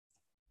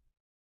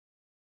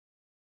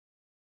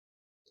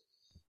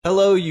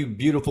Hello, you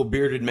beautiful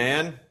bearded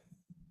man.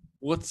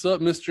 What's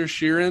up, Mr.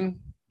 Sheeran?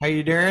 How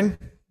you doing?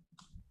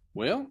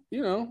 Well,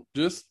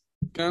 just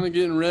kind of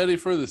getting ready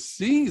for the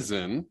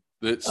season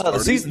that The started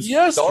season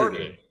started.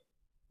 yesterday.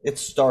 It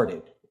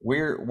started.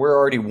 We're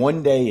already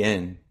one day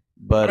in,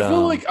 but I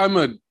feel like I'm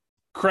a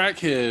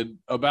crackhead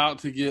about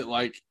to get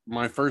like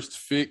my first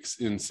fix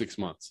in 6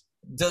 months.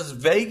 does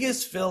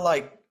Vegas feel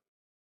like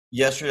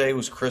yesterday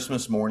was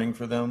Christmas morning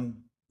for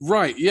them?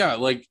 Right. Yeah.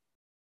 Like,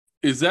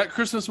 is that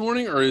Christmas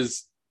morning or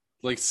is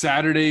like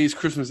Saturday's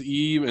Christmas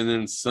Eve and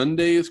then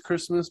Sunday is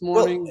Christmas Well,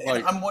 morning? and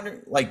Like, I'm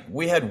wondering, like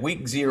we had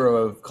week zero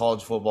of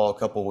college football a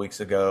couple weeks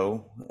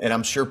ago, and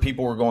I'm sure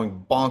people were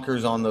going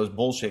bonkers on those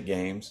bullshit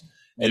games.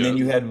 And then yes.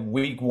 you had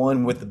week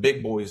one with the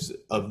big boys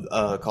of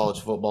college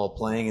football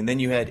playing, and then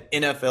you had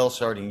NFL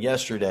starting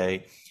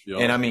yesterday. And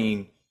Yep. I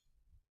mean,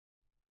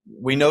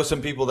 we know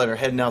some people that are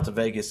heading out to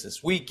Vegas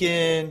this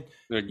weekend.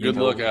 Yeah, You good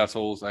luck, know,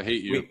 assholes. I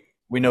hate you.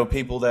 we know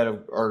people that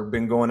are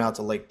been going out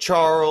to Lake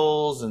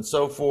Charles and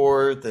so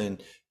forth,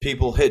 and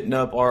people hitting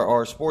up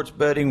our sports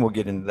betting. We'll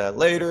get into that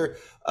later.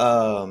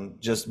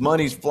 Just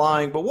money's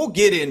flying, but we'll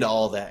get into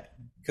all that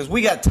because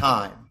we got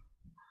time.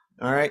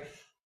 All right.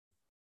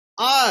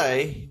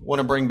 I want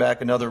to bring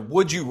back another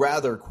would you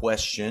rather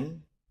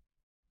question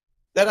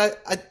that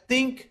I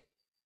think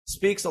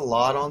speaks a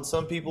lot on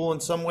some people in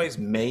some ways.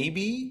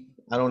 Maybe.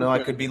 I don't know. I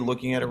Okay. could be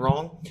looking at it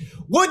wrong.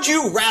 Would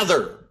you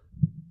rather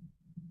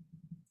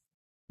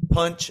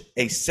punch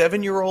a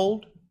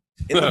 7-year-old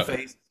in the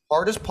face as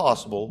hard as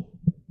possible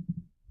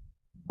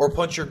or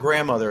punch your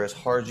grandmother as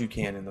hard as you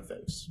can in the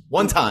face?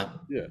 One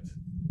time. Yeah.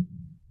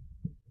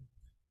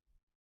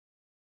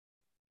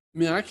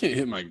 Man, I can't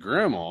hit my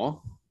grandma.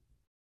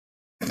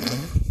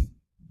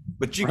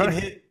 But you can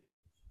Right. hit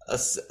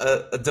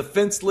a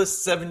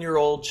defenseless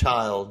 7-year-old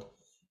child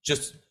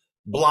just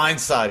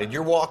blindsided.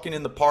 You're walking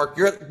in the park,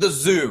 you're at the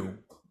zoo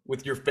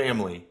with your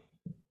family,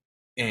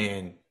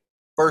 and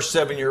first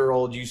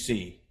 7-year-old you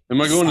see.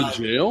 Am I going to Side-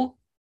 jail?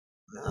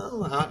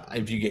 No,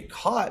 if you get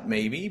caught,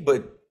 maybe,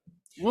 but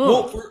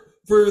well, Whoa.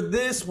 for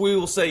this, we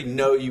will say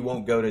no. You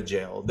won't go to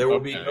jail. There will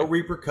be Okay. no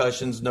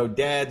repercussions, no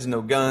dads,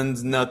 no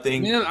guns,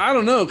 nothing. Man, I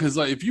don't know, because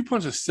like if you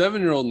punch a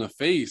 7-year-old in the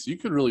face, you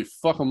could really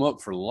fuck them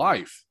up for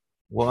life.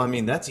 Well, I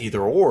mean that's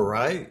either or,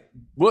 right?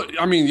 Well,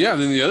 I mean, yeah.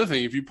 Then the other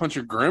thing, if you punch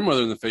your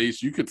grandmother in the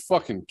face, you could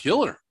fucking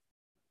kill her.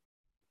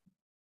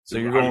 So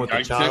you're going with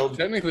the child.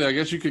 Technically, I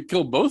guess you could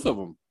kill both of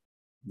them.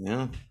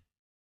 Yeah.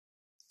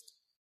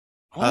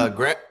 Oh,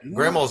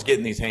 Grandma's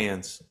getting these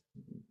hands.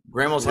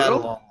 Grandma's had a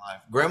really? long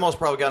life. Grandma's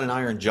probably got an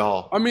iron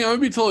jaw. I mean, I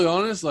would be totally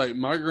honest. Like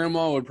my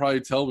grandma would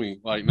probably tell me,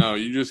 like, "No,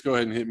 you just go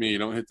ahead and hit me.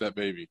 Don't hit that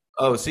baby."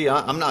 Oh, see,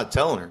 I'm not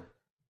telling her.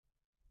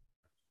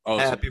 Oh,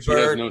 so Happy she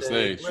has no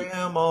birthday, say.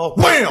 Grandma.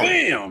 Wham!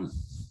 Bam!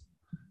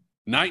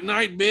 Night,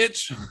 night,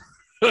 bitch.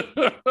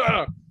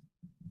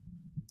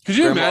 Could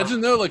you Grandma.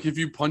 imagine though, like if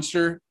you punched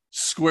her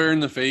square in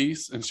the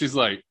face and she's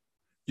like,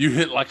 "You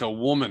hit like a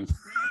woman."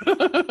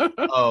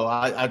 Oh,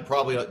 I'd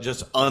probably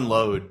just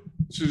unload.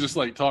 She just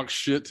like talks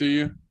shit to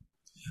you.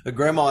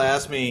 Grandma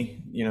asked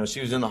me, she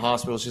was in the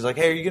hospital. She's like,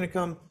 "Hey, are you going to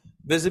come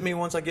visit me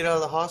once I get out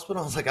of the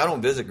hospital?" I was like, "I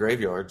don't visit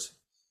graveyards."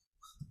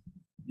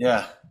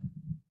 Yeah.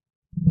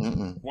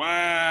 Mm-mm.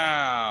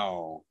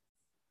 Wow.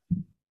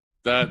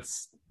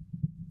 That's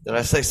Did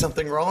I say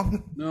something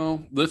wrong?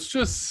 no, let's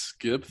just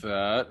skip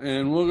that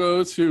and we'll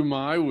go to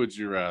my would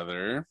you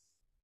rather.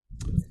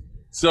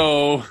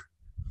 So,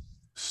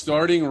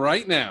 starting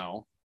right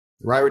now,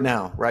 Right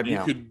now. you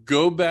could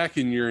go back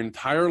in your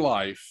entire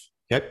life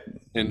Yep.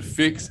 and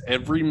fix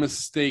every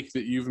mistake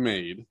that you've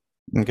made,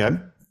 Okay.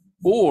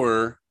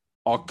 or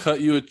I'll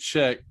cut you a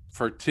check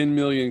for 10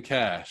 million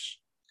cash.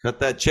 Cut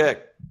that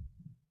check.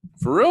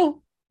 For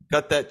real?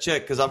 Cut that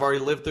check because I've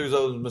already lived through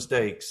those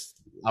mistakes.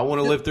 I want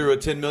to live through a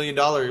 $10 million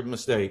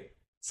mistake.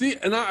 See,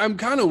 and I'm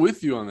kind of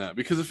with you on that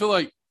because I feel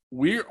like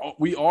we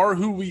are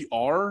who we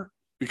are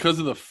because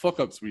of the fuck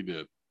ups we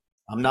did.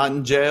 I'm not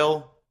in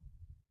jail.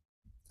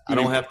 I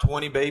don't have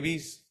 20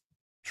 babies.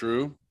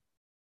 True.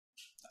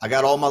 I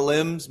got all my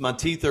limbs. My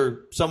teeth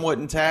are somewhat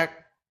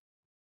intact.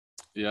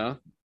 Yeah.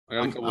 I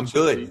got a couple I'm of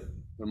good. teeth.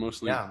 They're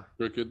mostly Yeah.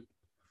 crooked.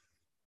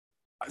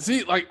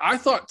 See, like I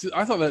thought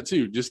that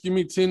too. Just give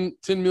me 10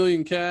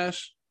 million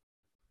cash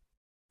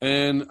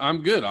and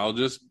I'm good. I'll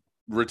just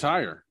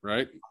retire,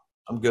 right?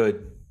 I'm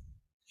good.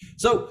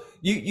 So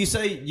you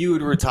say you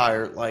would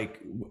retire.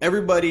 Like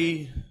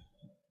everybody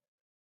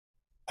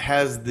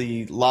has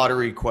the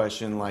lottery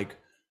question like,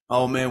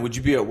 oh man, would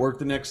you be at work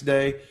the next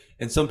day?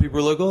 And some people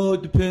are like, oh,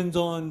 it depends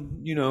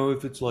on,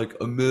 if it's like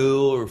a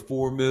mil or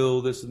 4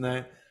 mil, this and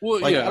that.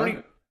 Well, Like, yeah. I don't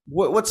even,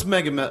 what's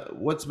Mega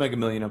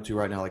Million up to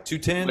right now? Like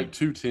 210? Like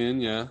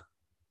 210, yeah.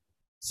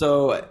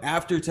 So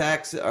after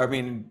tax, I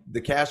mean,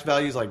 the cash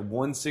value is like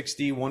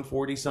 160,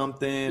 140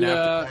 something. Yeah.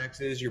 After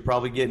taxes, you're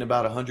probably getting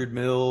about 100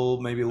 mil,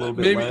 maybe a little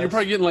bit Maybe less. you're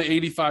probably getting like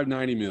 85,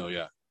 90 mil,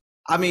 yeah.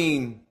 I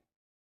mean,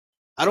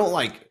 I don't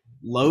like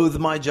loathe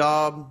my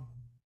job.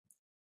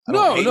 I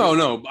don't No, hate no, it.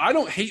 no. I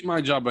don't hate my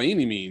job by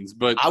any means,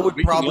 but I would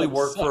waking probably up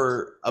work sucks.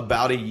 for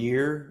about a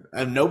year,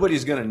 and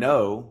nobody's going to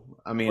know.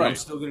 I mean, I'm Right.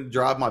 still going to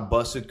drive my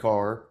busted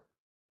car,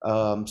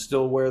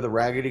 still wear the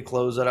raggedy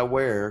clothes that I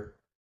wear.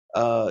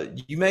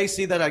 You may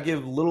see that I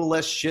give a little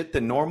less shit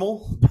than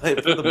normal,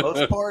 but for the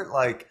most part,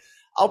 like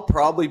I'll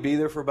probably be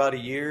there for about a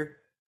year.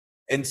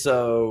 And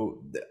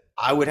so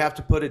I would have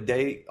to put a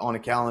date on a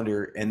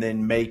calendar and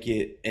then make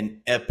it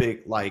an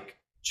epic like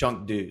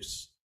chunk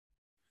deuce.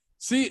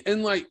 See,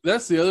 and like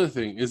that's the other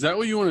thing. Is that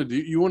what you want to do?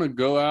 You want to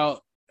go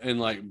out and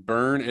like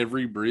burn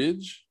every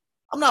bridge?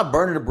 I'm not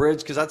burning a bridge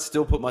because I'd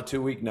still put my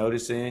 2 week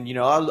notice in. You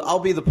know, I'll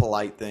be the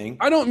polite thing.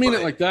 I don't mean it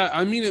But- like that.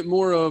 I mean it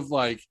more of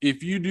like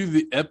if you do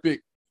the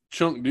epic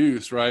chunk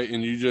deuce, right?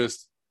 And you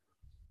just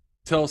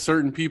tell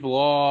certain people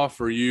off,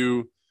 or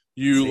you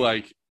See.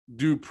 like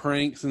do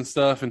pranks and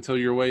stuff until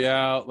you're way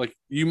out. Like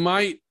you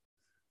might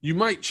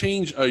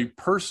change a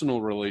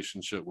personal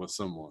relationship with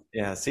someone.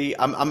 Yeah, see,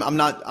 I'm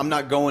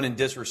not going and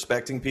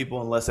disrespecting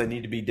people unless I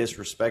need to be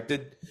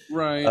disrespected.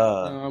 Right. No,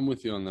 I'm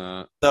with you on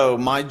that. So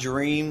my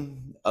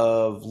dream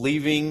of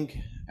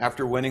leaving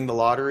after winning the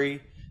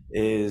lottery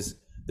is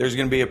there's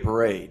going to be a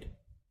parade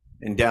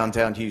in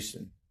downtown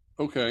Houston,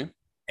 Okay.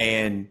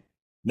 and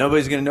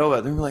nobody's going to know about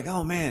it. They're like,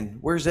 "Oh man,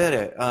 where's that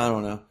at?" I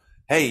don't know.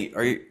 Hey,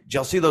 did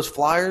y'all see those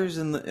flyers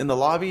in the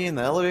lobby in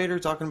the elevator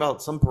talking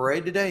about some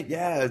parade today?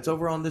 Yeah, it's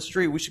over on this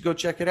street. We should go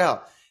check it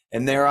out.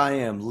 And there I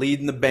am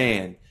leading the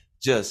band,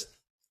 just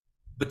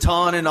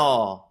baton and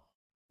all,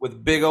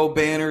 with big old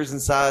banners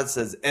inside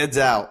says Ed's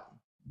out.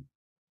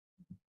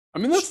 I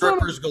mean that's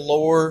Strippers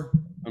galore.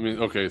 I mean,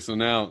 okay, so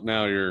now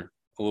you're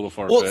a little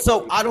far Well, fetched.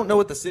 so I don't know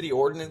what the city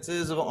ordinance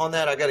is on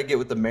that. I got to get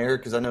with the mayor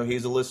because I know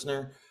he's a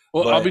listener.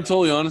 Well, but- I'll be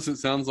totally honest. It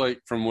sounds like,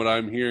 from what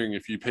I'm hearing,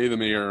 if you pay the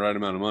mayor the right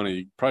amount of money,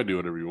 you can probably do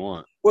whatever you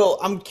want. Well,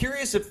 I'm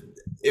curious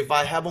if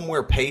I have them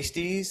wear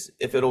pasties,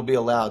 if it'll be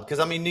allowed. Because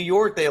I mean, New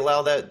York they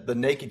allow that the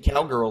naked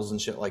cowgirls and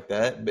shit like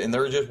that, and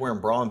they're just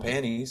wearing bra and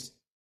panties.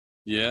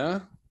 Yeah,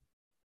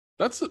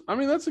 that's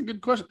a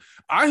good question.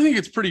 I think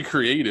it's pretty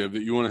creative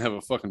that you want to have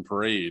a fucking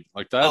parade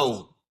like that.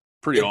 Oh,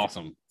 pretty it-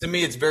 awesome. to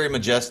me, it's very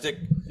majestic.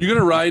 You're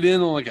gonna ride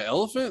in on like an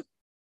elephant?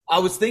 I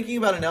was thinking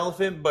about an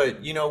elephant,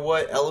 but you know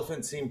what?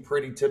 Elephants seem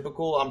pretty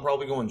typical. I'm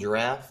probably going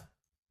giraffe.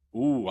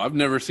 Ooh, I've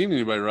never seen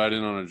anybody ride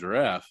in on a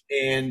giraffe.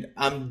 And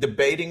I'm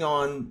debating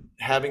on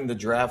having the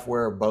giraffe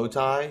wear a bow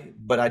tie,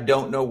 but I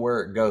don't know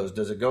where it goes.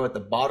 Does it go at the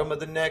bottom of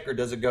the neck or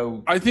does it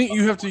go? I think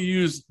you have to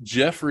use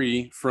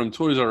Jeffrey from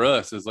Toys R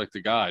Us as like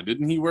the guy.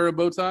 Didn't he wear a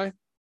bow tie?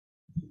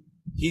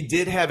 He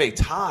did have a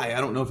tie.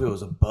 I don't know if it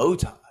was a bow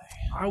tie.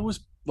 I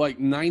was like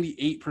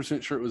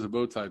 98% sure it was a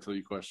bow tie until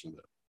you questioned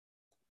it.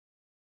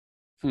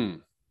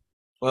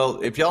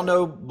 Well, if y'all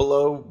know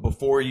below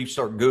before you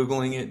start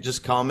Googling it,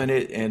 just comment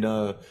it and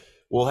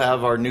we'll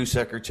have our new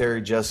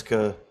secretary,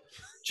 Jessica,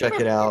 check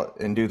it out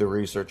and do the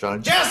research on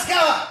it.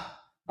 Jessica!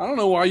 I don't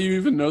know why you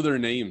even know their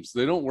names.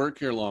 They don't work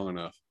here long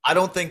enough. I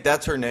don't think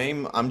that's her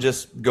name. I'm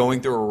just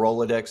going through a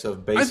Rolodex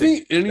of basic. I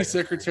think any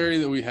secretary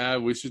that we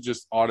have, we should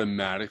just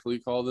automatically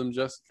call them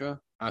Jessica.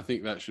 I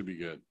think that should be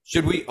good.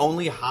 Should we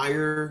only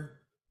hire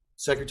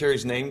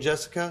secretary's name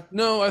Jessica?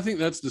 No, I think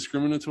that's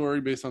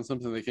discriminatory based on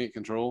something they can't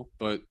control.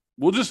 But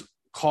we'll just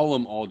call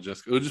them all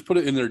Jessica. We'll just put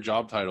it in their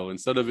job title.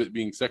 Instead of it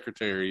being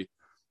secretary,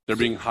 they're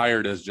being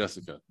hired as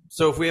Jessica.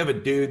 So if we have a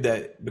dude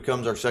that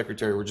becomes our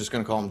secretary, we're just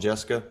going to call him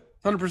Jessica?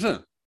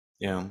 100%.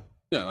 Yeah.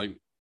 Yeah, like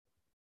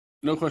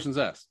no questions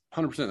asked.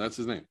 100%. That's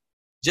his name.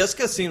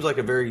 Jessica seems like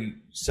a very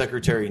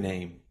secretary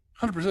name.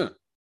 100%.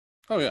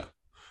 Oh, yeah.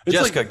 It's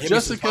Jessica, like give me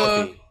some Jessica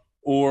coffee.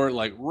 or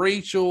like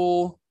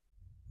Rachel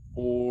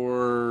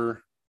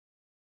or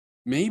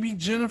maybe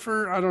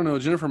Jennifer. I don't know.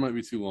 Jennifer might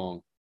be too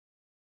long.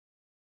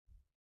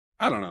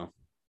 I don't know.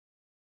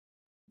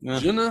 Yeah.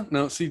 Jenna?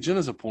 No, see,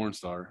 Jenna's a porn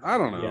star. I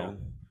don't know.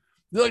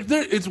 Yeah. Like,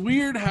 it's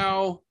weird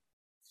how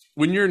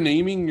when you're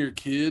naming your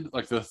kid,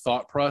 like the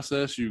thought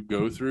process you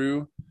go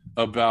through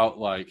about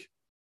like,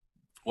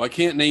 well, I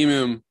can't name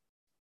him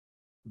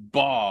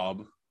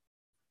Bob,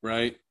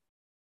 right?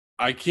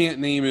 I can't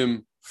name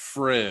him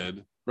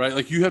Fred, right?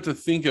 Like you have to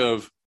think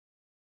of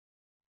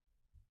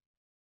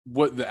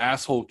what the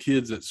asshole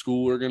kids at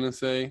school are going to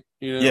say,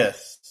 you know?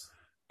 Yes.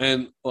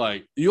 And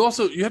like you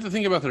have to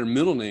think about their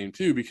middle name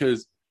too,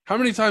 because how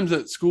many times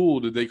at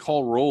school did they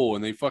call roll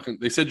and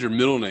they said your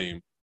middle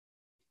name?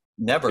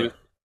 Never. Yeah.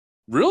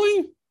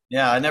 Really?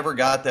 Yeah, I never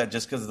got that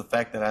just because of the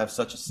fact that I have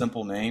such a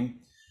simple name.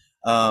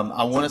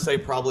 I want to say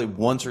probably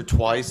once or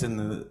twice in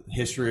the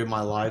history of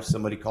my life,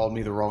 somebody called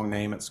me the wrong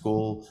name at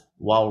school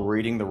while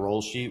reading the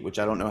roll sheet, which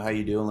I don't know how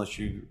you do unless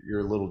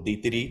you're a little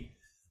deetity.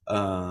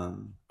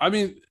 I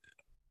mean,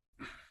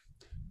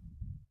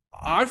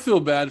 I feel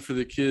bad for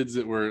the kids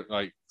that were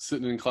like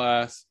sitting in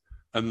class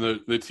and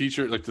the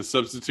teacher, like the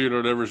substitute or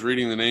whatever, is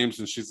reading the names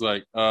and she's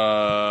like,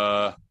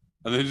 and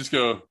they just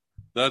go,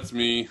 "That's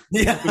me."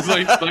 Yeah. It's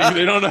like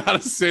they don't know how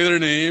to say their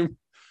name.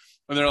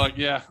 And they're like,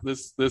 "Yeah,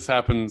 this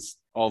happens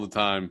all the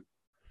time."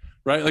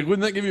 Right? Like,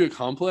 wouldn't that give you a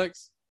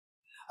complex?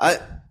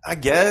 I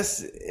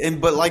guess,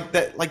 but like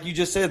that, like you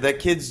just said, that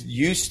kid's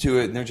used to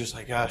it, and they're just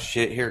like, "Ah,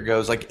 shit, here it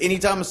goes." Like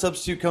anytime a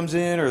substitute comes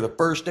in, or the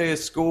first day of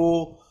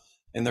school,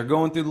 and they're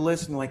going through the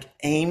list and like,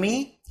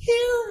 Amy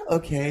here,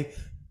 okay.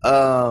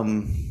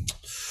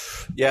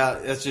 Yeah,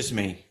 that's just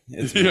me.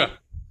 It's me. Yeah.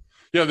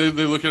 They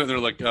look at it. And they're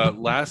like,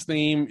 last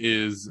name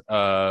is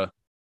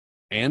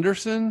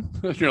Anderson.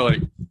 You're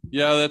like,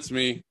 yeah, that's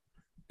me.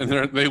 And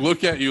they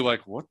look at you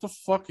like, what the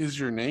fuck is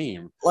your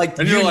name? Like,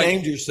 and you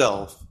named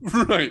yourself,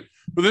 right?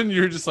 But then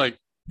you're just like,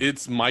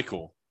 it's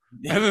Michael.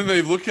 And then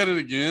they look at it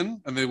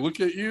again, and they look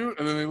at you,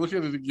 and then they look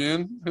at it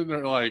again, and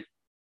they're like,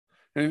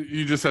 and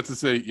you just have to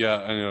say, yeah,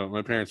 I know,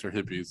 my parents are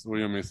hippies. What do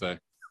you want me to say?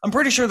 I'm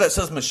pretty sure that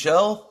says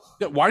Michelle.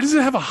 Yeah, why does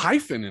it have a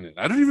hyphen in it?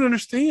 I don't even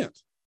understand.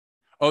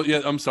 Oh, yeah,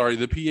 I'm sorry.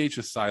 The PH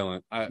is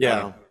silent.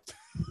 So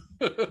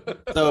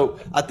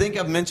I think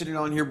I've mentioned it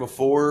on here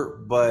before,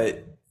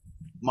 but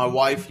my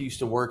wife used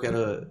to work at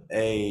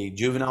a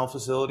juvenile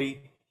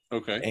facility.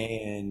 Okay.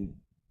 And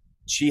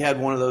she had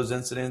one of those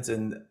incidents,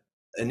 and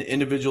an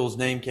individual's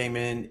name came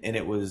in, and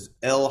it was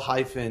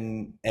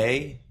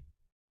L-A.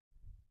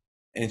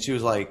 And she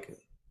was like,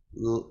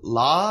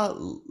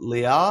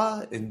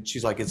 Leah? And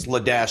she's like, it's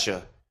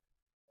LaDasha.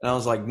 And I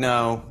was like,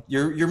 no,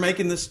 you're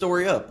making this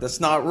story up. That's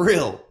not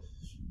real.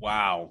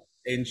 Wow.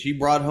 And she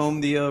brought home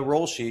the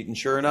roll sheet, and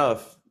sure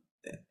enough,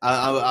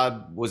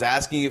 I was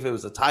asking if it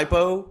was a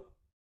typo,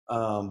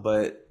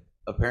 but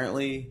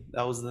apparently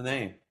that was the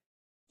name.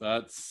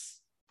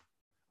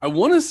 I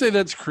want to say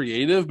that's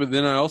creative, but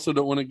then I also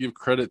don't want to give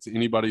credit to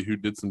anybody who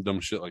did some dumb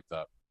shit like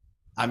that.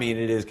 I mean,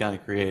 it is kind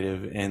of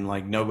creative, and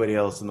like nobody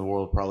else in the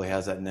world probably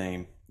has that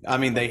name. I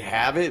mean, they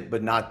have it,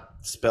 but not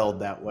spelled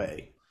that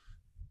way.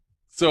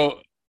 So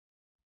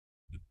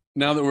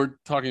now that we're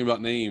talking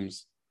about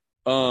names,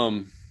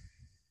 I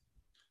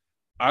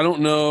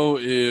don't know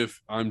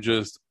if I'm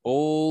just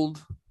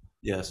old.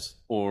 Yes.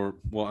 Or,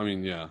 well, I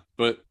mean, yeah.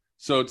 But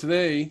so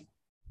today,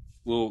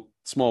 little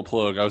small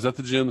plug, I was at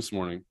the gym this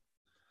morning,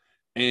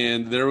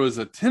 and there was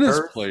a tennis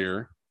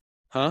player.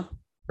 Huh?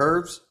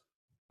 Curves?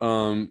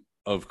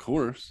 Of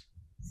course.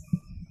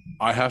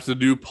 I have to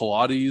do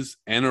Pilates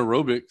and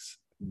aerobics.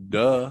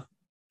 Duh.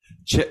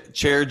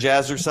 Chair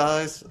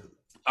jazzercise?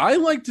 I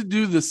like to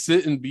do the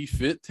sit and be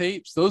fit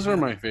tapes. Those are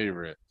my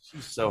favorite.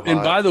 She's so hot.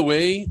 And by the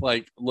way,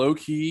 like low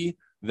key,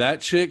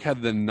 that chick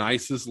had the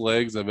nicest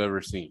legs I've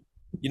ever seen.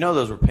 You know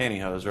those were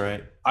pantyhose,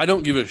 right? I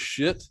don't give a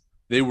shit.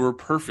 They were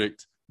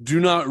perfect. Do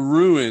not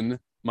ruin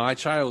my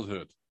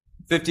childhood.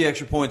 50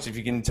 extra points if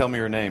you can tell me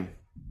her name.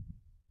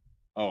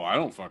 Oh, I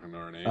don't fucking know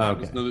her name. Okay. I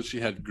just know that she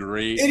had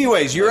great.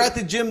 Anyways, you're at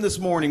the gym this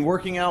morning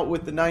working out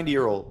with the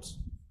 90-year-olds.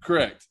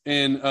 Correct.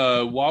 And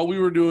while we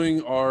were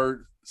doing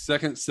our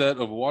second set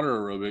of water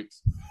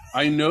aerobics,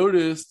 I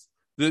noticed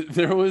that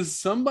there was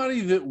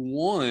somebody that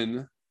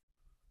won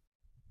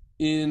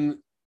in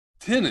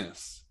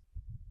tennis.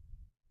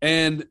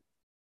 And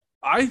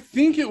I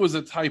think it was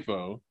a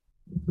typo.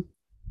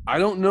 I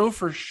don't know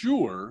for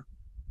sure,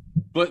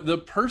 but the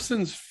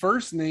person's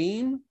first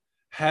name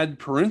had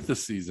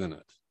parentheses in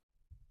it.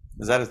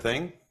 Is that a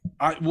thing?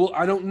 I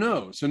don't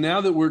know. So now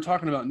that we're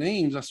talking about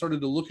names, I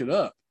started to look it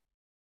up.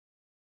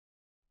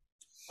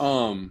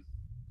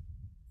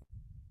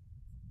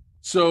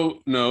 So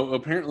no,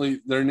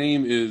 apparently their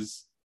name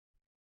is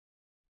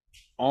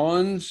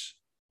Ons.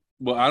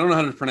 Well, I don't know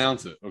how to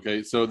pronounce it.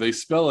 Okay, so they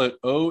spell it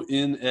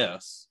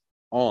O-N-S,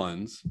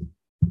 Ons,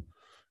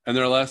 and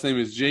their last name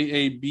is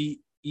J-A-B-E-U-R.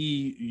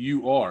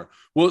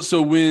 Well,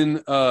 so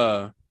when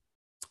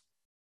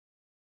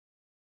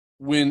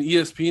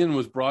ESPN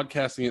was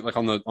broadcasting it, like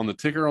on the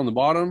ticker on the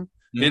bottom,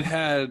 it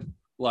had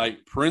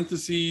like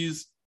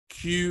parentheses,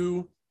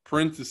 Q,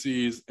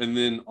 parentheses, and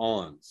then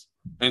Ons.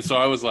 And so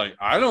I was like,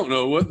 I don't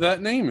know what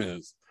that name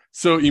is.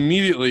 So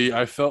immediately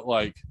I felt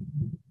like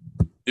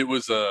it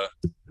was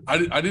I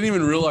didn't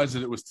even realize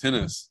that it was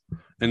tennis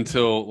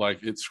until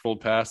like it scrolled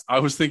past. I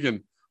was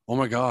thinking, oh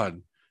my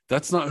God,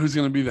 that's not who's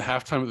going to be the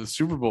halftime of the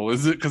Super Bowl,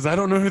 is it? Because I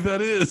don't know who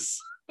that is.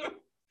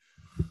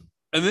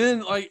 And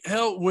then, like,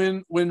 hell,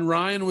 when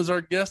Ryan was our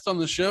guest on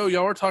the show,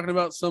 y'all were talking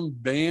about some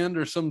band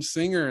or some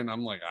singer, and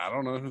I'm like, I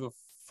don't know who the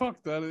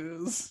fuck that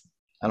is.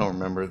 I don't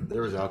remember.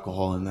 There was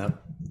alcohol in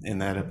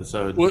that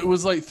episode. Well, it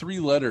was like a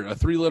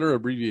three-letter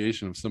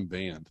abbreviation of some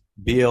band.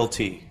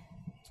 BLT.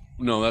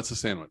 No, that's a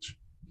sandwich.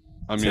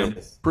 I mean, I'm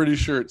pretty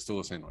sure it's still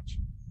a sandwich.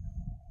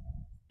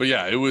 But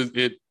yeah, I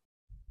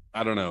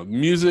don't know.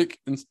 Music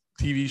and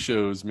TV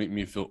shows make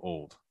me feel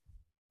old.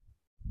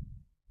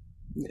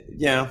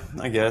 Yeah,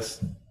 I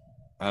guess.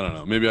 I don't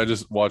know. Maybe I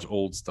just watch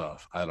old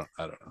stuff. I don't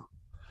know.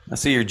 I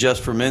see your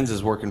Just for Men's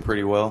is working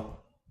pretty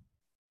well.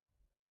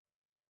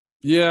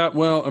 Yeah,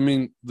 well, I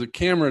mean, the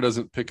camera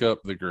doesn't pick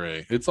up the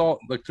gray. It's all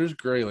like there's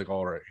gray like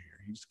all right here.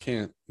 You just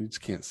can't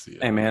see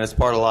it. Hey man, it's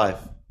part of life.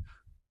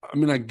 I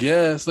mean, I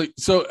guess like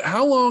so.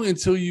 How long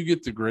until you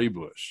get the gray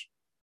bush?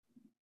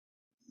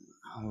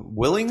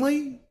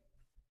 Willingly?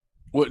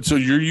 What? So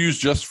you're used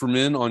Just for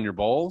Men on your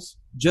balls?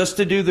 Just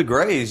to do the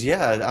grays,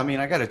 yeah. I mean,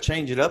 I got to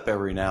change it up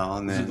every now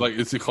and then.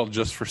 Is it called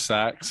Just for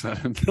Sacks?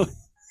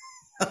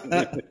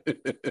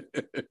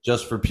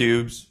 Just for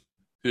pubes.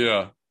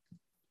 Yeah.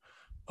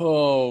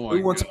 Oh my!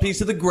 Who wants a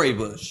piece of the gray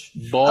bush?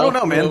 Ball I don't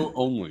know, man.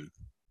 Only.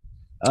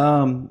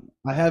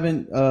 I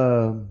haven't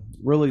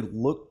really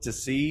looked to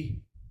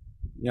see.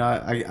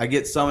 I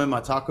get some in my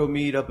taco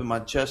meat up in my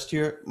chest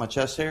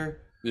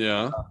hair,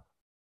 Yeah.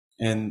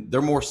 and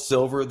they're more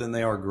silver than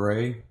they are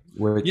gray.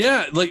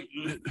 Yeah, like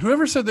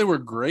whoever said they were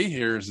gray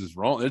hairs is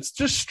wrong. It's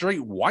just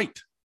straight white.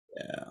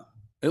 Yeah.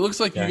 It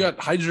looks like Yeah. you got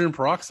hydrogen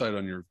peroxide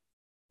on your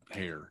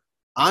hair.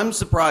 I'm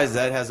surprised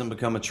that hasn't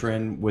become a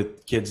trend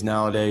with kids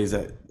nowadays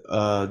that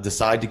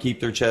decide to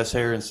keep their chest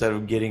hair instead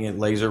of getting it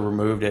laser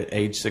removed at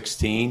age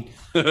 16.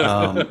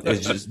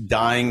 Is just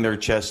dyeing their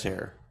chest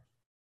hair.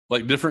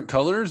 Like different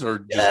colors or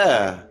just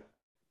Yeah.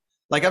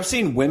 Like I've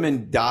seen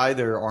women dye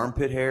their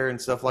armpit hair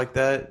and stuff like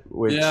that.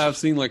 Which, yeah, I've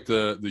seen like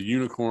the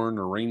unicorn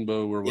or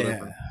rainbow or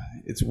whatever.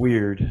 Yeah, it's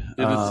weird.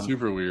 It is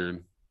super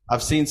weird.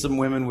 I've seen some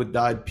women with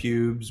dyed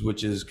pubes,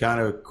 which is kind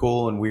of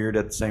cool and weird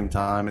at the same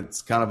time.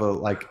 It's kind of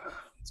like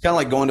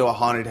going to a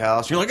haunted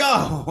house. You're like,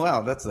 oh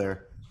wow, that's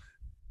there.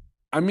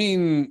 I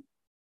mean,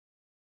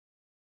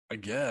 I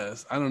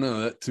guess I don't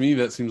know. That to me,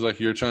 that seems like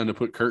you're trying to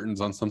put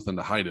curtains on something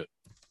to hide it.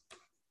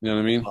 You know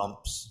what I mean?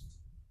 Bumps.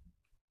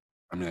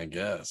 I mean, I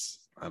guess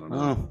I don't know.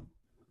 Oh.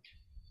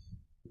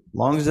 As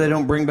long as they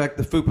don't bring back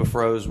the fupa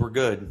froze, we're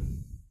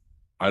good.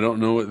 I don't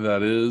know what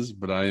that is,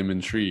 but I am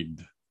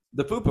intrigued.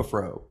 The fupa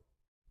fro.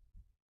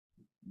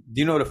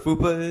 Do you know what a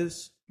fupa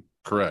is?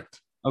 Correct.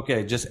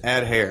 Okay, just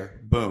add hair.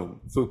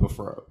 Boom. Fupa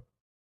fro.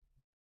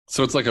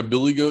 So it's like a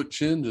billy goat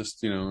chin,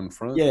 just in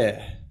front.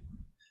 Yeah.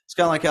 It's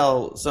kind of like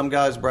how some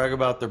guys brag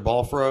about their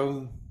ball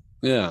fro.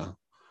 Yeah.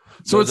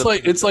 So it's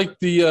like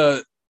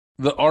the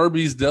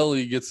Arby's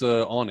deli gets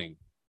a awning.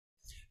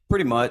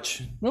 Pretty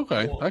much.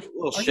 Okay. A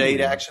little shade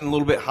action, a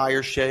little bit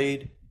higher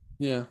shade.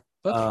 Yeah.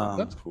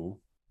 That's cool.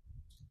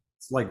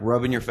 It's like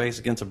rubbing your face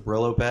against a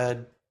Brillo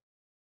pad.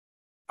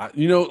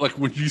 Like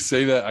when you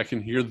say that, I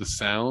can hear the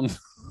sound.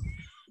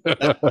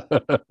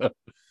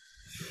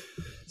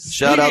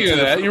 Shout out to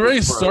that. You ready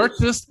to start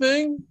this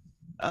thing?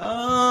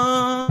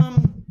 Yeah,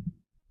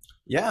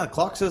 the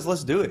clock says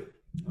let's do it.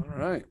 All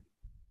right.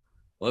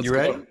 You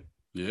ready? Go.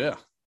 Yeah.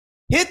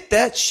 Hit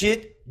that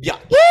shit. Yeah.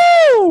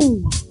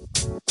 Woo!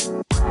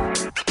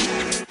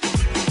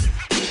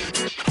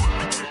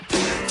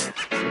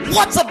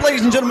 What's up,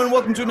 ladies and gentlemen?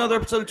 Welcome to another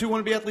episode of 2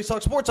 Wanna Be Athletes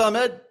Talk Sports. I'm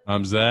Ed.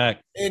 I'm Zach.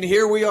 And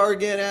here we are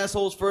again,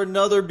 assholes, for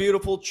another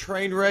beautiful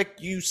train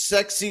wreck, you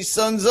sexy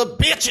sons of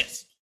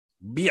bitches.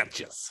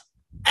 Bitches.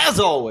 As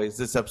always,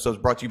 this episode is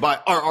brought to you by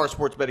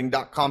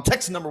rrsportsbetting.com.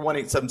 Text number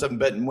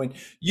 1877-BET and win.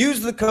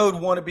 Use the code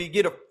WANNABE.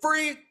 Get a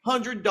free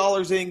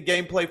 $100 in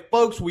gameplay.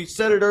 Folks, we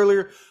said it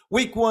earlier.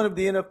 Week 1 of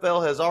the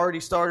NFL has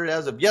already started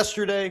as of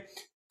yesterday.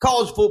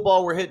 College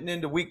football, we're hitting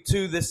into week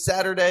 2 this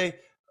Saturday.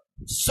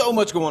 So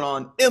much going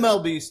on.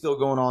 MLB is still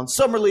going on.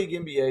 Summer League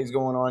NBA is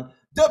going on.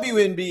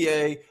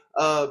 WNBA,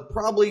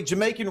 probably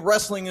Jamaican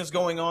wrestling is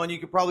going on. You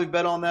could probably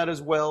bet on that as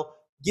well.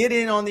 Get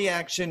in on the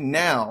action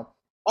now.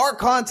 Our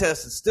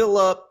contest is still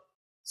up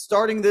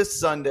starting this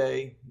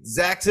Sunday.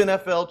 Zach's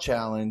NFL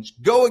Challenge.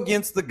 Go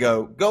against the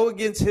GOAT. Go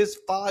against his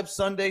 5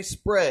 Sunday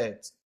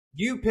spreads.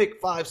 You pick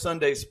 5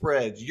 Sunday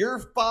spreads. Your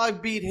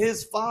 5 beat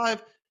his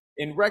 5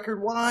 in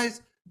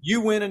record-wise.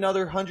 You win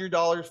another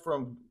 $100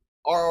 from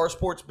RR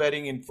Sports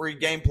Betting and free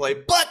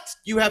gameplay, but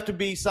you have to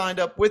be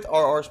signed up with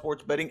RR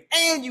Sports Betting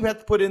and you have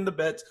to put in the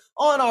bets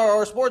on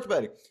RR Sports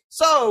Betting.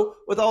 So,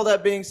 with all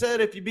that being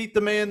said, if you beat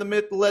the man, the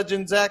myth, the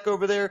legend, Zach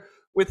over there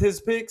with his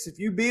picks, if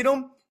you beat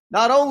him,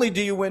 not only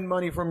do you win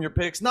money from your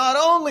picks, not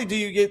only do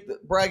you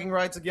get bragging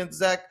rights against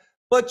Zach,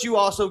 but you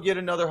also get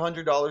another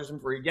 $100 in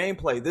free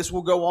gameplay. This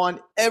will go on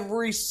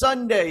every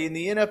Sunday in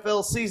the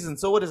NFL season.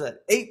 So what is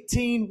that?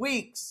 18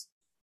 weeks.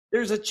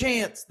 There's a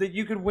chance that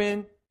you could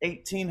win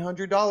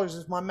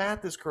 $1,800 if my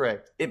math is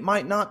correct. It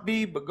might not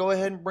be, but go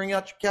ahead and bring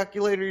out your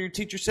calculator. Your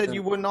teacher said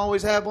you wouldn't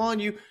always have on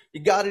you.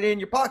 You got it in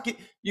your pocket.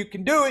 You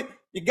can do it.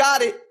 You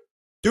got it.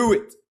 Do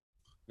it.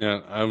 Yeah,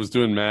 I was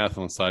doing math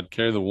on the side.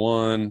 Carry the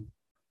 1.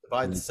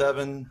 Divide the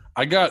 7.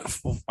 I got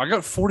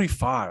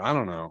 45. I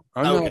don't know.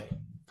 Okay.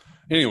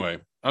 Anyway,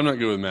 I'm not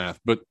good with math,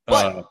 but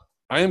I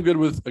am good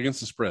with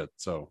against the spread.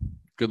 So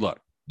good luck.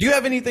 Do you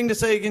have anything to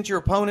say against your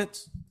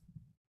opponents?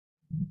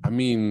 I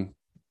mean,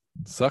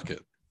 suck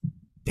it.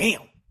 Damn.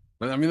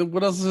 I mean,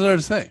 what else is there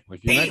to say? Like,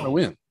 you're not going to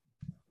win.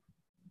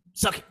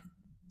 Suck it.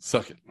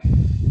 Suck it.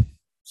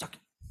 Suck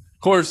it.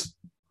 Of course,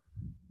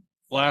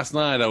 last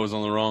night I was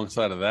on the wrong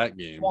side of that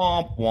game.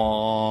 Womp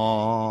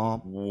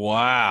womp.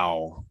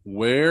 Wow.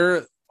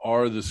 Where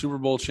are the Super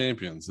Bowl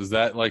champions? Is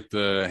that like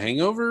the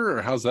Hangover,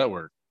 or how's that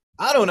work?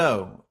 I don't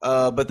know.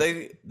 But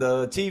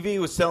the TV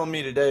was telling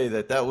me today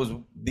that was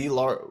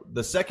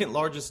the second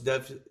largest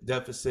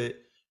deficit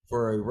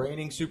for a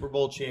reigning Super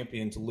Bowl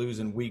champion to lose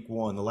in week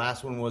 1. The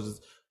last one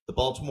was the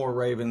Baltimore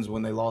Ravens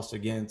when they lost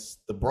against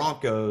the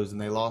Broncos,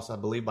 and they lost, I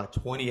believe, by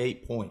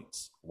 28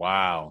 points.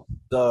 Wow.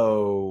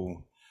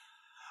 So,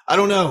 I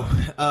don't know.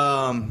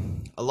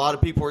 A lot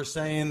of people are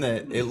saying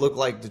that it looked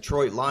like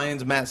Detroit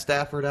Lions, Matt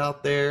Stafford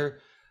out there.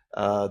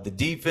 The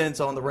defense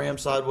on the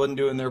Rams side wasn't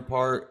doing their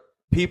part.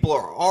 People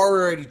are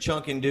already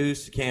chunking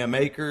deuce to Cam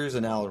Akers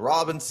and Allen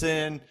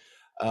Robinson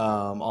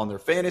on their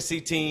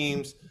fantasy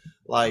teams.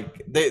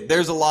 Like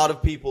there's a lot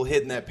of people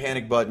hitting that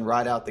panic button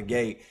right out the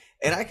gate,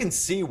 and I can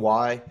see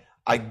why.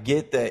 I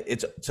get that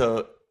it's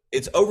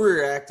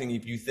overreacting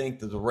if you think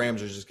that the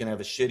Rams are just going to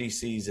have a shitty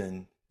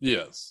season.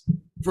 Yes.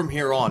 From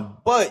here on,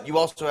 but you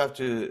also have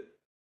to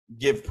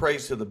give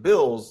praise to the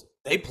Bills.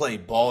 They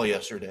played ball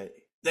yesterday.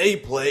 They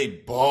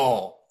played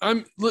ball.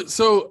 I'm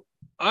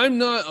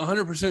not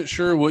 100%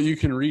 sure what you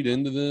can read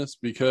into this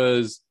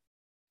because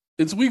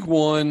it's week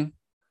 1.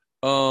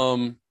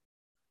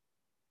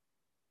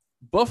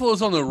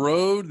 Buffalo's on the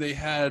road. They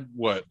had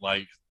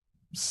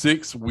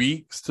 6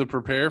 weeks to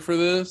prepare for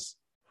this.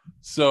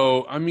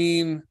 So, I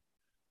mean,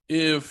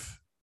 I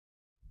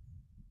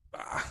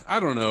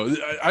don't know.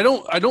 I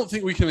don't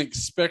think we can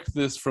expect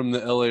this from the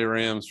LA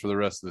Rams for the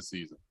rest of the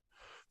season.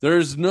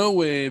 There's no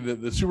way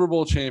that the Super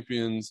Bowl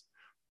champions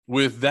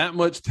with that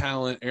much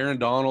talent, Aaron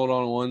Donald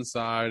on one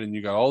side, and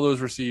you got all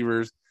those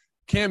receivers.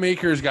 Cam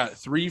Akers got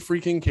 3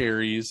 freaking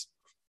carries.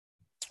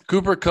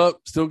 Cooper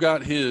Kupp still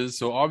got his,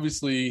 so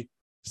obviously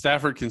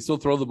Stafford can still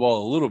throw the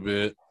ball a little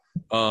bit.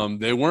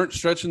 They weren't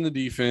stretching the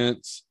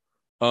defense.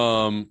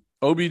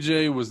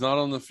 OBJ was not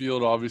on the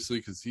field, obviously,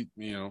 because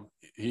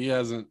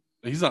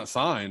he's not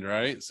signed,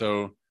 right?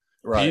 So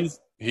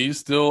he's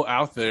still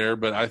out there,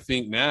 but I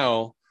think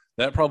now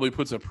that probably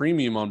puts a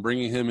premium on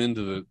bringing him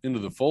into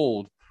the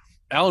fold.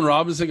 Allen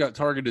Robinson got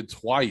targeted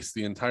twice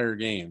the entire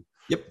game.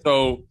 Yep.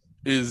 So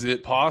is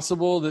it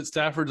possible that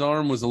Stafford's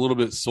arm was a little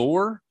bit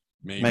sore?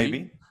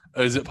 Maybe.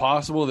 Is it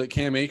possible that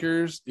Cam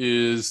Akers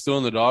is still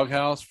in the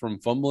doghouse from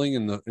fumbling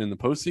in the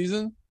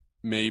postseason?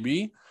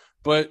 Maybe.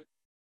 But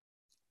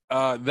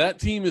that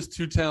team is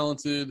too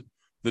talented.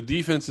 The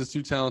defense is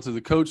too talented.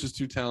 The coach is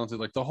too talented.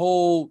 Like the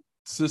whole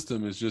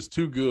system is just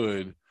too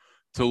good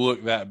to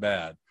look that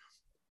bad.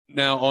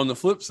 Now, on the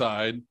flip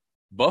side,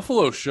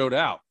 Buffalo showed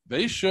out.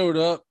 They showed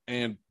up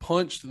and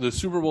punched the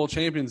Super Bowl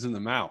champions in the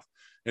mouth.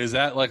 Is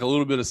that like a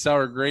little bit of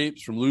sour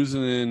grapes from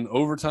losing in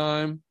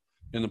overtime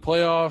in the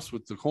playoffs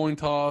with the coin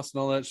toss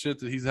and all that shit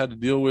that he's had to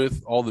deal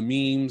with, all the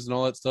memes and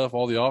all that stuff,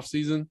 all the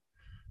offseason?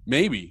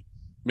 Maybe.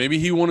 Maybe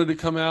he wanted to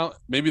come out.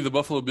 Maybe the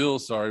Buffalo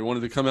Bills,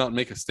 wanted to come out and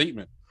make a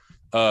statement.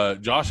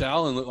 Josh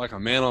Allen looked like a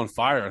man on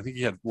fire. I think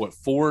he had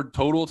 4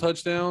 total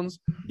touchdowns.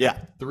 Yeah,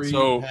 3.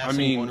 So I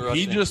mean,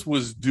 he just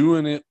was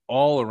doing it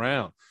all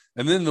around.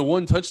 And then the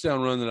one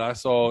touchdown run that I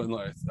saw in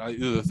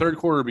either the third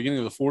quarter, or beginning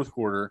of the fourth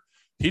quarter,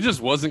 he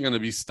just wasn't going to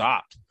be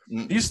stopped.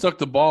 He stuck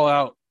the ball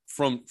out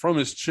from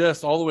his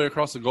chest all the way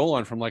across the goal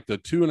line from like the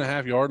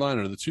 2.5 yard line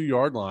or the 2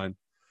 yard line.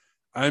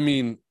 I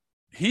mean,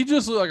 he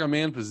just looked like a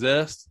man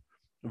possessed.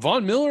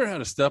 Von Miller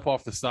had a step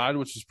off the side,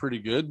 which is pretty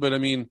good. But I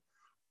mean,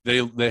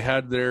 they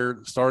had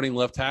their starting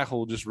left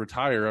tackle just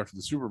retire after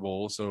the Super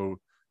Bowl. So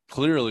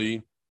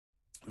clearly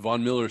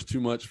Von Miller is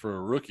too much for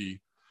a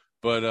rookie.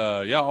 But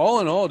all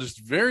in all, just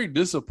very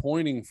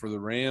disappointing for the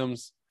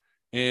Rams.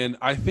 And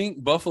I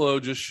think Buffalo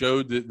just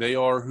showed that they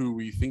are who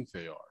we think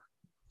they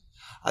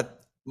are.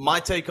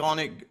 My take on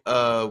it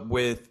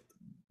with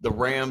the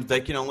Rams, they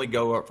can only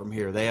go up from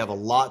here. They have a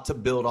lot to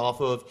build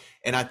off of.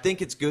 And I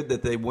think it's good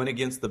that they went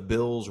against the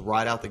Bills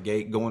right out the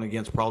gate, going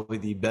against probably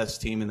the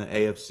best team in the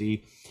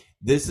AFC.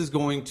 This is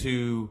going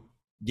to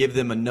give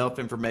them enough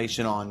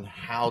information on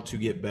how to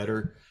get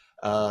better.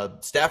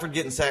 Stafford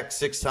getting sacked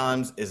 6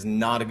 times is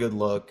not a good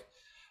look.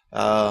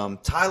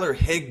 Tyler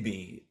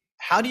Higbee,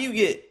 how do you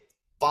get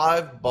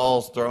 5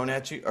 balls thrown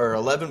at you or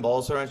 11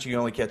 balls thrown at you? You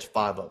only catch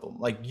 5 of them.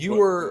 Like you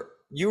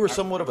were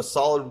somewhat of a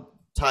solid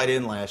tight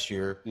end last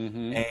year,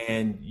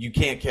 and you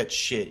can't catch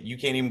shit. You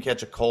can't even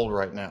catch a cold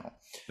right now.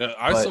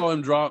 I saw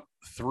him drop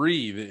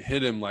 3 that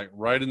hit him like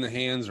right in the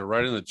hands or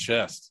right in the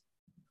chest.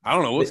 I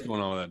don't know what's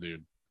going on with that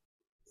dude.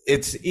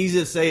 It's easy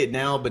to say it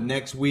now, but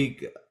next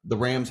week the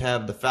Rams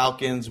have the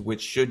Falcons,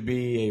 which should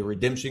be a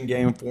redemption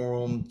game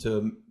for them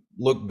to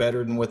look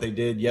better than what they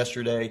did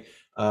yesterday.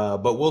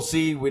 But we'll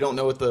see. We don't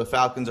know what the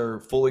Falcons are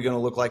fully going to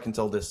look like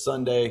until this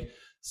Sunday.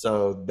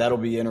 So that'll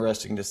be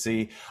interesting to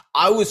see.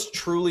 I was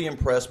truly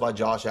impressed by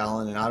Josh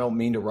Allen, and I don't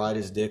mean to ride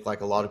his dick like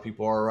a lot of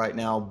people are right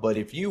now, but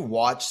if you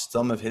watch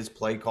some of his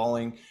play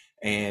calling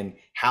and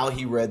how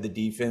he read the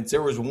defense,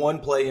 there was one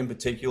play in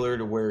particular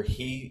to where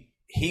he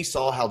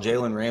saw how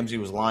Jalen Ramsey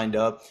was lined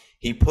up.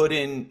 He put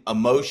in a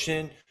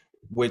motion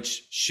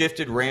which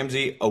shifted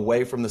Ramsey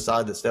away from the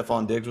side that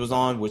Stephon Diggs was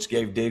on, which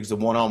gave Diggs the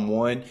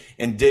one-on-one,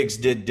 and Diggs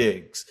did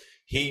Diggs.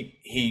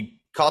 He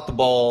caught the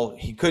ball.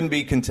 He couldn't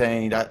be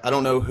contained. I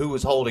don't know who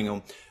was holding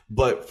him.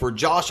 But for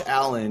Josh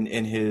Allen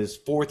in his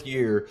 4th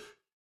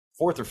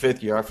or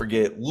 5th year, I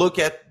forget, look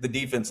at the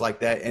defense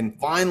like that and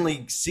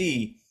finally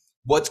see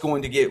what's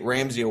going to get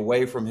Ramsey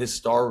away from his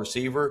star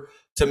receiver,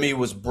 to me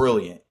was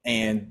brilliant.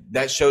 And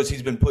that shows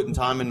he's been putting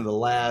time into the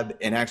lab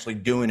and actually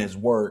doing his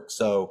work.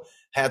 So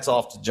hats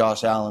off to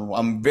Josh Allen.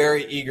 I'm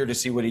very eager to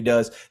see what he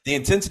does. The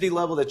intensity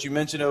level that you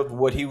mentioned of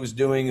what he was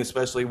doing,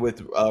 especially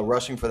with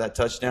rushing for that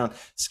touchdown,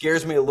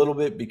 scares me a little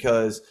bit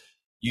because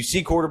you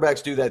see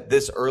quarterbacks do that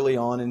this early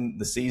on in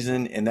the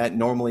season, and that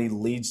normally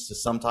leads to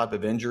some type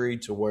of injury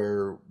to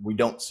where we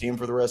don't see him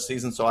for the rest of the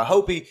season. So I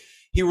hope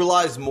he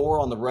relies more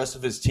on the rest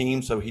of his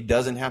team, so he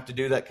doesn't have to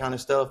do that kind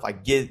of stuff. I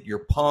get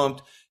you're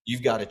pumped.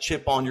 You've got a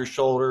chip on your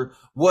shoulder,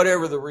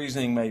 whatever the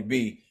reasoning may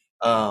be.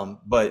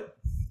 But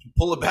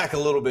pull it back a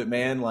little bit,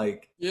 man.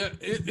 Like, yeah,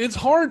 it's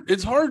hard.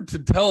 It's hard to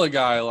tell a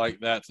guy like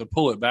that to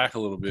pull it back a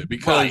little bit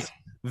because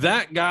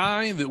that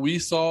guy that we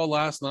saw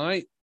last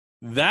night,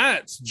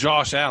 that's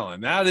Josh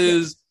Allen. That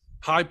is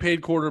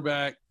high-paid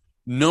quarterback,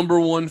 number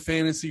one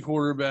fantasy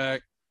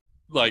quarterback,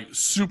 like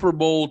Super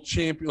Bowl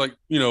champion, like,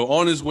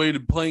 on his way to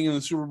playing in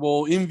the Super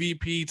Bowl,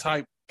 MVP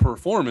type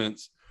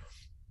performance.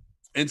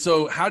 And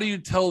so how do you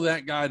tell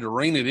that guy to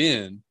rein it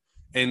in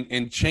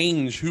and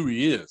change who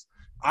he is?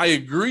 I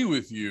agree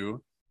with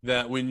you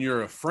that when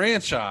you're a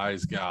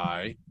franchise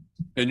guy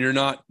and you're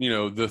not,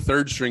 the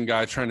third string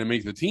guy trying to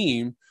make the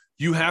team,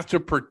 you have to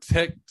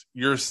protect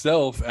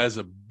yourself as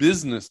a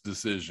business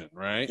decision,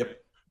 right? Yep.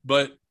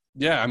 But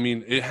yeah, I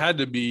mean, it had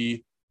to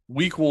be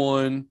week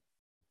 1,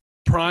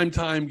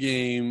 primetime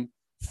game,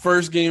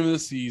 first game of the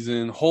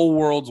season, whole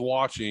world's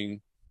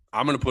watching.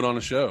 I'm going to put on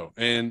a show.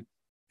 And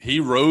he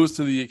rose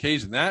to the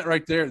occasion. That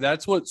right there,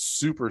 that's what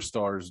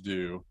superstars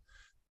do.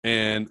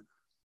 And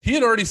he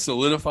had already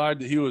solidified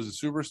that he was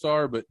a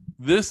superstar, but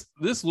this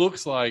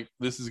looks like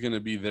this is going to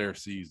be their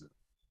season.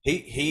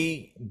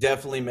 He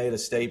definitely made a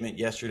statement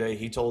yesterday.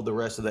 He told the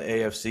rest of the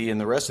AFC and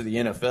the rest of the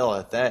NFL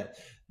at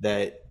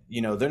that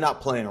they're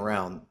not playing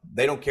around.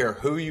 They don't care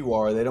who you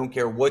are. They don't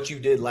care what you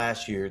did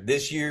last year.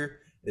 This year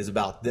is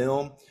about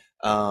them.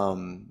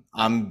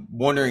 I'm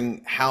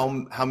wondering how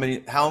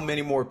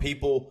many more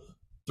people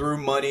threw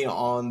money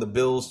on the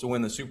Bills to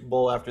win the Super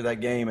Bowl after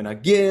that game. And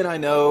again, I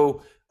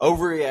know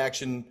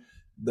overreaction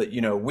that,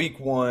 week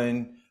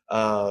 1,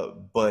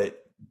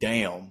 but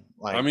damn.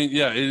 Like, I mean,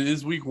 yeah, it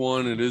is week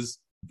 1. It is,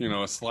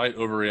 a slight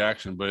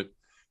overreaction, but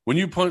when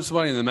you punch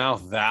somebody in the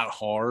mouth that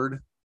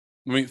hard,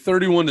 I mean,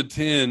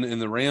 31-10, and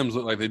the Rams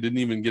look like they didn't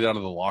even get out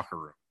of the locker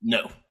room.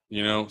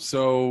 No.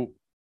 So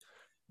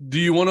do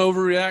you want to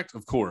overreact?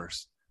 Of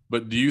course.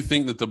 But do you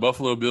think that the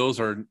Buffalo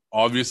Bills are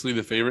obviously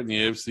the favorite in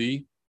the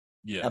AFC?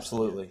 Yes.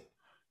 Absolutely.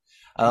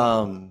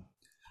 I'm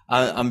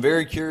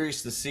very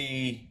curious to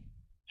see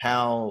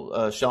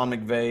how Sean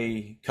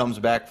McVay comes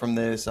back from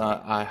this.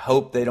 I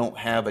hope they don't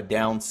have a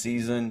down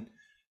season.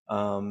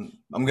 I'm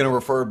going to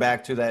refer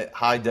back to that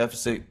high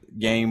deficit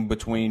game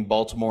between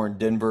Baltimore and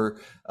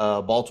Denver.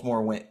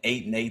 Baltimore went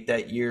 8-8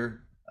 that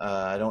year.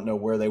 I don't know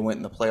where they went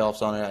in the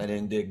playoffs on it. I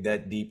didn't dig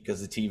that deep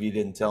because the TV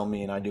didn't tell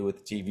me, and I do what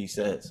the TV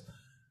says.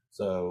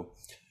 So,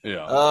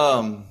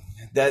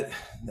 that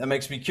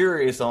makes me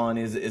curious on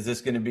is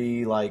this going to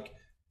be like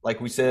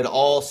we said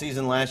all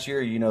season last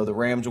year? The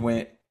Rams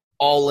went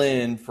all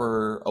in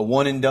for a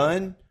one and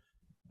done.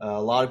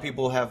 A lot of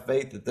people have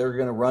faith that they're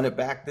going to run it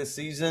back this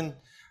season.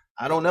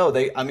 I don't know.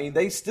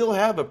 They still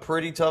have a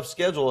pretty tough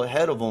schedule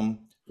ahead of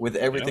them with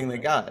everything they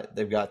got.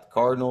 They've got the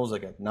Cardinals, they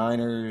got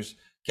Niners,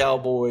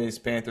 Cowboys,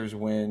 Panthers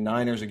win,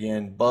 Niners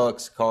again,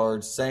 Bucks,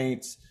 Cards,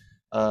 Saints,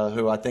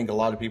 who I think a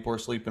lot of people are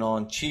sleeping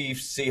on,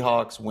 Chiefs,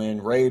 Seahawks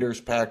win,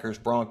 Raiders, Packers,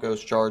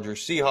 Broncos,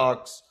 Chargers,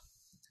 Seahawks.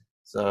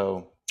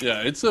 So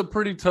yeah, it's a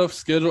pretty tough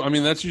schedule. I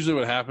mean, that's usually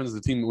what happens.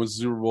 The team that wins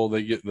the Super Bowl, I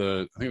think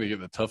they get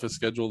the toughest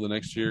schedule the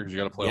next year because you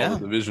got to play all the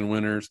division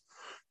winners.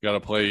 You got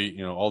to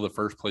play, all the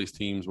first place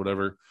teams,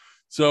 whatever.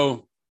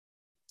 So,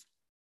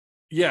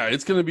 yeah,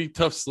 it's going to be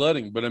tough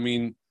sledding. But, I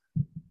mean,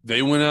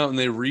 they went out and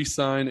they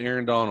re-signed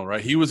Aaron Donald, right?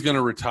 He was going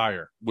to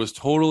retire, was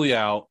totally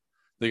out.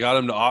 They got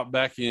him to opt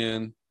back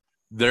in.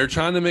 They're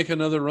trying to make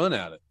another run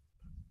at it.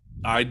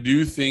 I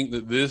do think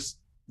that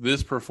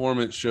this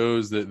performance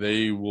shows that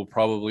they will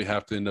probably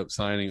have to end up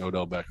signing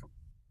Odell Beckham.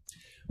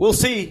 We'll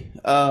see.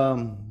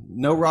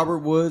 No Robert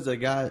Woods. I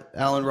got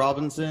Allen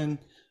Robinson.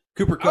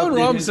 Cooper Kupp. Allen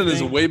Robinson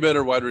is a way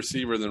better wide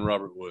receiver than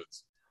Robert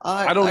Woods.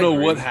 I don't know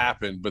what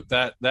happened, but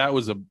that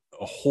was a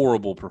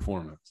horrible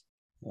performance.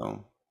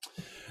 Oh.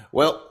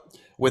 Well,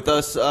 with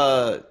us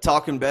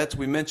talking bets,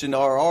 we mentioned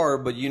RR,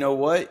 but you know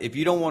what? If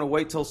you don't want to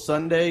wait till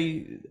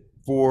Sunday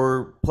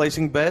for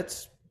placing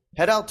bets,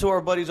 head out to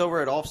our buddies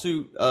over at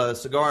Offsuit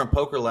Cigar and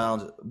Poker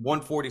Lounge,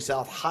 140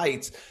 South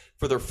Heights,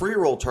 for their free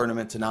roll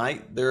tournament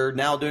tonight. They're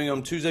now doing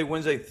them Tuesday,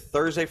 Wednesday,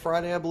 Thursday,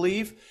 Friday, I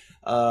believe.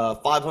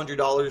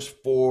 $500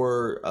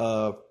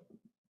 for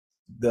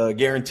the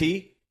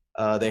guarantee.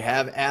 They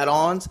have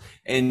add-ons,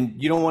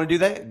 and you don't want to do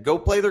that? Go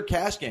play their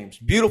cash games.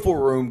 Beautiful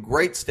room,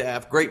 great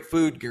staff, great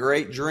food,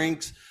 great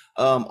drinks,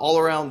 all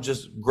around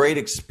just great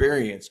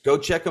experience. Go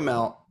check them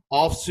out.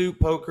 Offsuit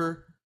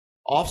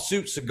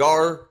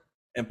Cigar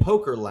and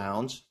Poker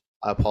Lounge.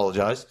 I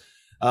apologize.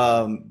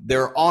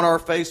 They're on our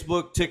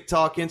Facebook,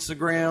 TikTok,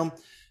 Instagram.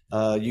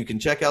 You can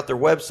check out their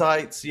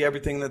website, see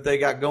everything that they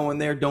got going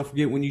there. Don't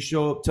forget, when you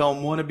show up, tell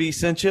them Wannabe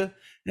sent you,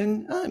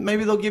 and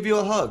maybe they'll give you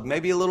a hug,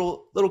 maybe a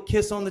little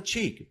kiss on the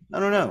cheek. I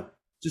don't know.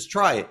 Just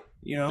try it.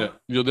 Yeah,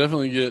 you'll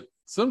definitely get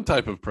some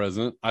type of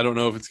present. I don't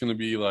know if it's going to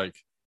be like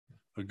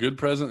a good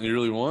present that you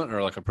really want,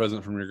 or like a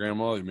present from your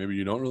grandma that maybe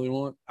you don't really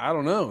want. I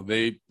don't know.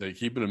 They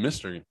keep it a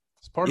mystery.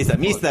 It's part of the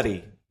fun.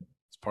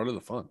 It's part of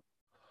the fun.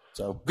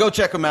 So go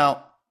check them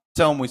out.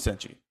 Tell them we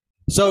sent you.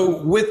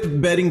 So,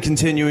 with betting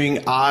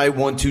continuing, I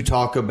want to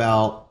talk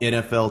about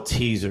NFL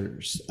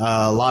teasers.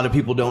 A lot of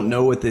people don't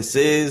know what this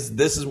is.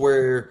 This is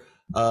where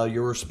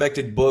your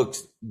respected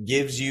books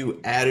gives you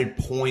added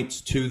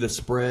points to the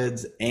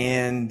spreads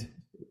and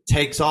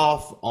takes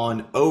off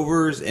on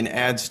overs and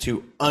adds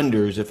to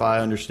unders, if I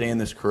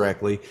understand this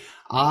correctly.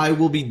 I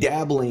will be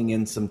dabbling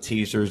in some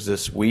teasers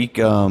this week.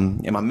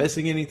 Am I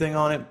missing anything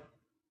on it?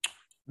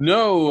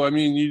 No, I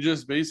mean, you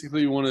just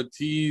basically want to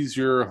tease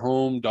your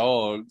home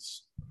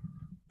dogs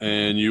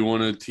and you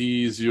want to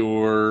tease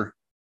your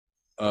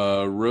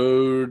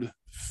road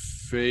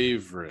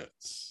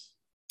favorites.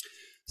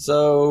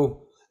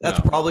 So that's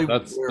probably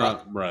that's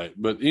not right.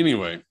 But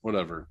anyway,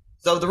 whatever.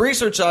 So the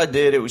research I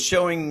did, it was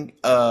showing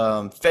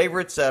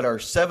favorites that are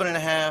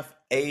 7.5,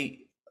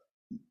 8,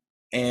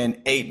 and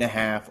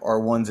 8.5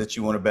 are ones that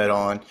you want to bet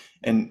on,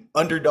 and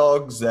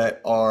underdogs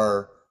that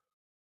are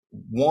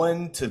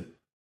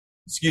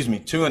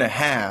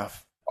 2.5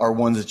 are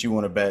ones that you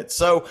want to bet.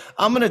 So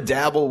I'm going to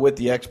dabble with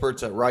the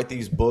experts that write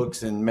these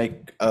books and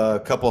make a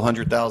couple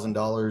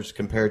 $100,000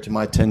 compared to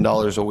my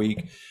 $10 a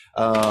week.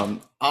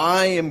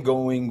 I am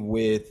going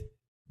with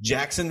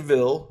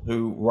Jacksonville,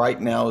 who right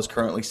now is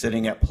currently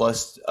sitting at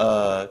plus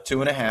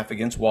 2.5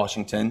 against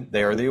Washington.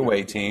 They are the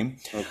away team.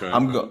 Okay.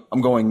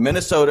 I'm going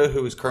Minnesota,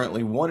 who is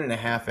currently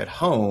 1.5 at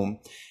home,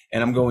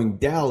 and I'm going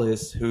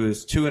Dallas, who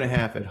is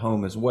 2.5 at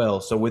home as well.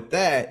 So with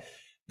that,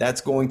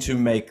 that's going to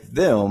make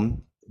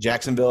them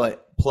Jacksonville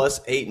at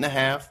plus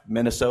 8.5,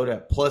 Minnesota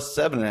at plus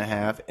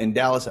 7.5, and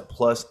Dallas at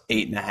plus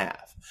 8.5.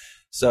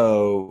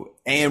 So,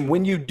 and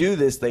when you do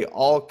this, they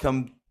all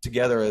come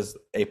together as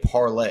a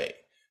parlay.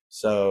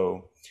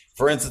 So,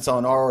 for instance,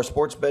 on RR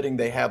Sports Betting,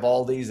 they have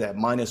all these at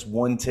minus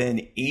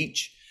 110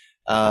 each.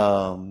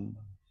 I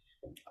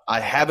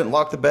haven't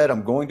locked the bet.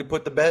 I'm going to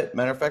put the bet.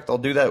 Matter of fact, I'll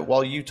do that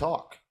while you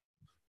talk.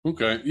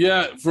 Okay.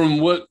 Yeah. From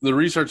what the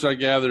research I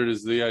gathered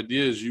is the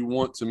idea is you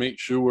want to make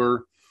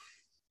sure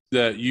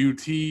that you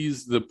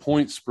tease the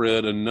point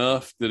spread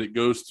enough that it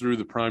goes through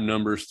the prime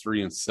numbers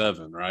 3 and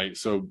 7, right?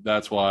 So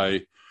that's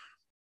why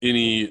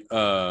any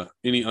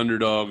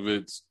underdog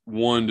that's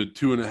 1 to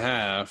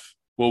 2.5,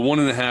 well,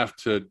 1.5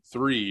 to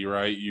 3,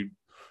 right? You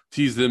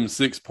tease them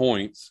 6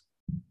 points,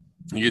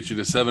 you get you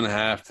to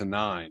 7.5 to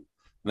 9. And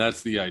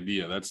that's the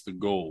idea. That's the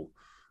goal.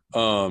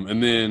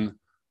 And then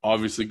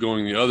obviously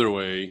going the other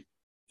way,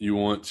 you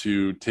want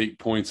to take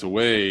points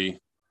away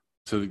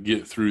to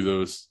get through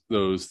those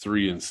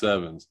 3 and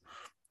 7s.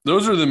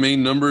 Those are the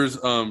main numbers.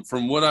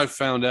 From what I've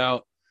found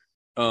out,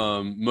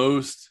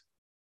 most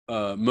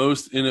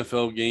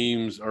NFL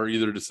games are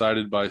either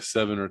decided by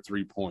 7 or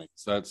 3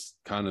 points. That's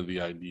kind of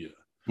the idea.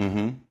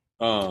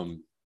 Mm-hmm.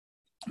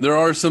 There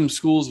are some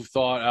schools of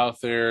thought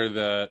out there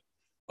that,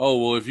 oh,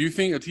 well, if you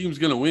think a team's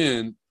going to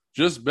win,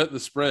 just bet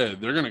the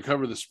spread. They're going to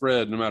cover the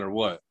spread no matter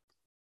what.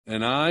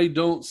 And I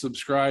don't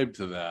subscribe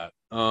to that.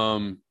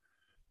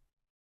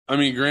 I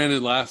mean,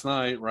 granted, last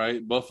night,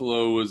 right,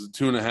 Buffalo was a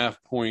 2.5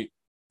 point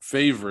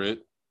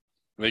favorite.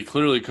 They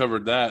clearly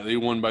covered that. They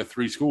won by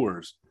 3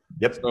 scores.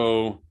 Yep.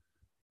 So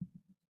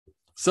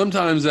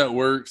sometimes that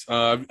works.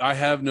 I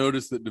have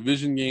noticed that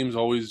division games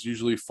always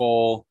usually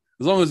fall,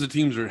 as long as the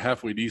teams are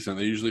halfway decent,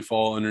 they usually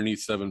fall underneath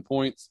 7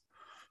 points.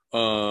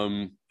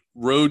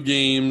 Road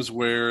games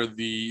where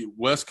the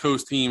West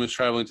Coast team is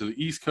traveling to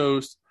the East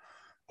Coast,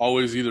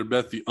 always either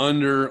bet the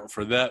under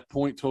for that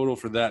point total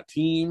for that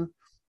team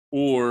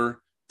or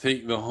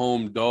take the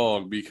home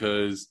dog,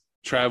 because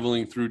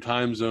traveling through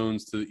time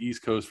zones to the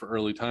East Coast for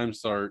early time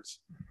starts,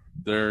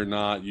 they're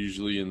not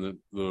usually in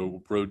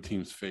the road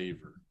team's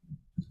favor.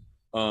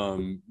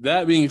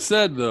 That being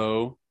said,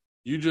 though,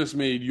 you just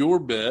made your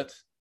bet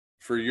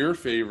for your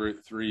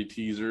favorite 3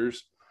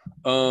 teasers.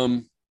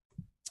 I'm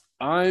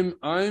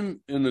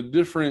in a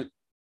different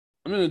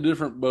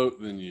boat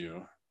than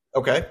you.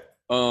 Okay.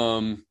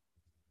 I'm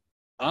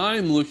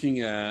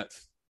looking at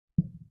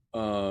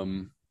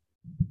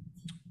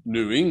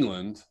New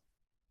England.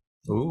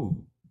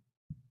 Ooh.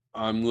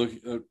 I'm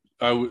looking.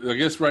 I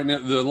guess right now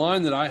the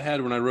line that I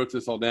had when I wrote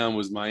this all down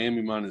was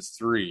Miami minus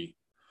 3.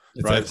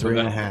 It's right? at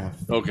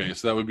 3.5. Okay,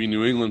 so that would be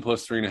New England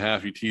plus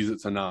 3.5. You tease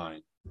it to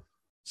 9.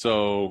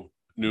 So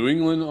New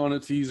England on a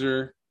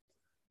teaser,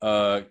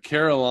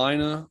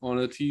 Carolina on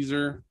a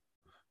teaser,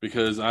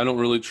 because I don't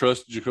really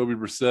trust Jacoby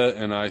Brissett,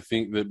 and I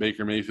think that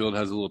Baker Mayfield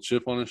has a little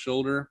chip on his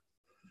shoulder.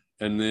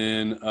 And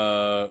then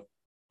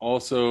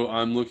also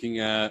I'm looking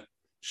at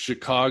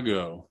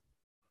Chicago.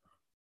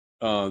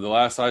 The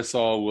last I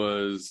saw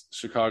was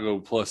Chicago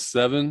plus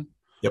 7.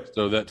 Yep.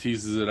 So that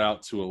teases it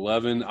out to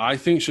 11. I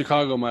think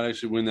Chicago might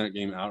actually win that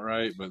game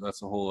outright, but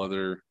that's a whole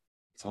other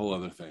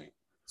thing.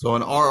 So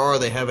in RR,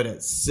 they have it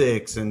at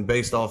 6, and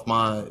based off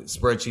my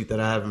spreadsheet that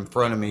I have in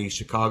front of me,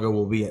 Chicago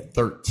will be at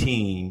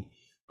 13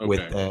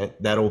 with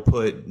that. That'll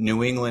put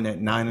New England at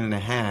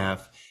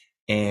 9.5.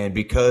 And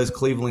because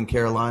Cleveland,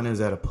 Carolina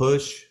is at a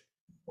push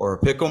or a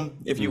pick 'em,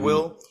 if you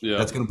will,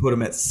 that's going to put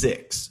them at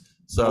 6.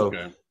 So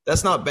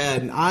that's not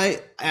bad. And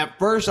at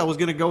first I was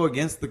going to go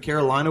against the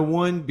Carolina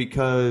one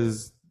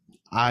because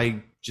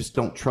I just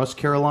don't trust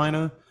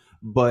Carolina.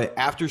 But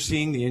after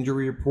seeing the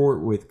injury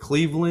report with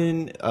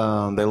Cleveland,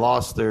 they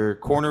lost their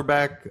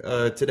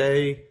cornerback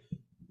today.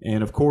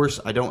 And, of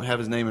course, I don't have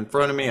his name in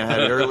front of me. I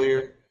had it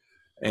earlier.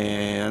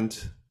 And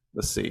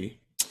let's see.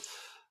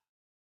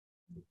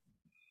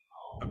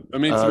 I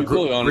mean, to be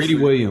totally honest,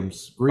 Greedy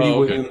Williams. Okay.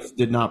 Williams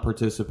did not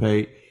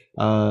participate.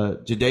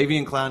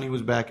 Jadeveon Clowney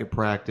was back at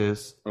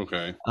practice.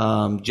 Okay.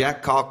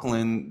 Jack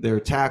Conklin, their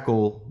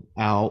tackle,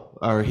 out,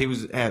 or he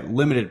was at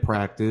limited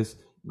practice.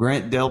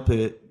 Grant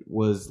Delpit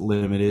was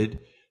limited.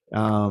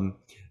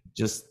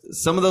 Just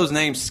some of those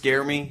names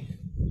scare me.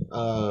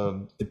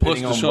 Plus,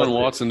 Depending on Deshaun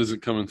Watson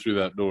isn't coming through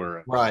that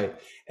door. Right.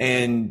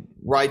 And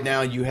right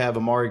now you have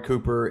Amari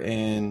Cooper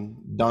and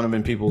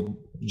Donovan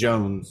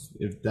Peoples-Jones,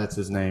 if that's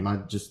his name. I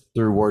just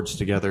threw words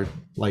together.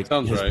 Like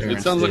sounds right.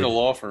 It sounds like a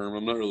law firm.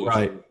 I'm not really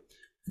right. sure.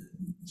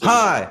 So,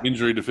 hi.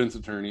 Injury defense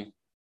attorney.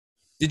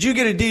 Did you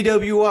get a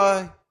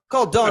DWI?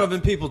 Call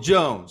Donovan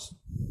Peoples-Jones.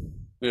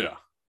 Yeah.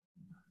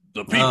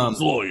 The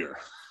people's lawyer.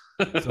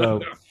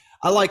 So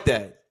I like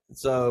that.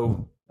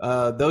 So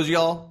those of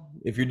y'all,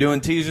 if you're doing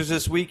teasers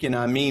this week, and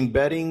I mean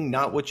betting,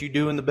 not what you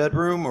do in the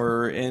bedroom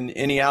or in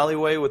any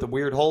alleyway with a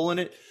weird hole in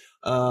it,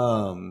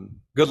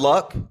 good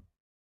luck.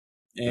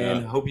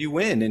 And hope you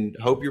win, and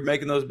hope you're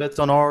making those bets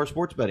on our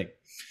sports betting.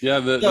 Yeah,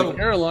 the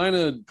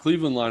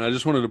Carolina-Cleveland line, I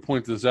just wanted to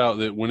point this out,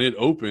 that when it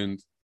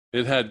opened,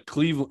 it had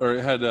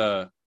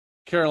Carolina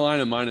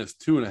minus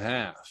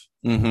 2.5.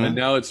 And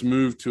now it's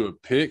moved to a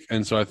pick,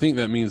 and so I think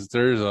that means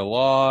there's a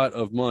lot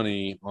of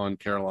money on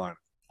Carolina.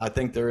 I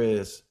think there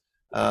is.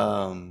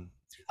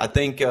 I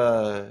think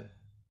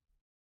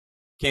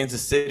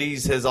Kansas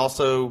City's has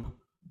also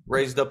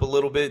raised up a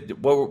little bit.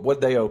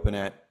 What'd they open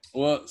at?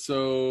 Well,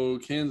 so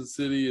Kansas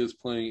City is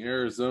playing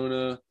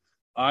Arizona.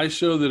 I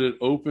show that it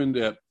opened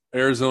at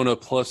Arizona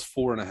plus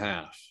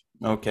 4.5.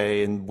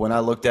 Okay, and when I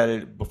looked at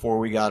it before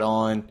we got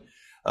on,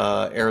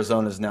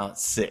 Arizona's now at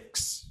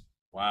 6.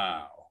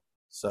 Wow.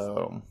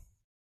 So,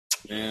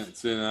 man,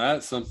 so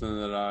that's something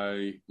that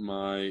I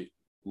might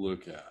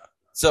look at.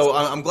 So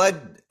I'm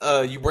glad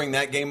you bring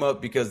that game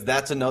up, because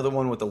that's another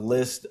one with a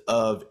list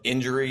of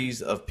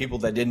injuries of people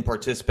that didn't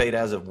participate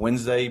as of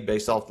Wednesday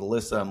based off the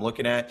list that I'm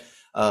looking at.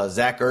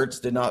 Zach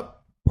Ertz did not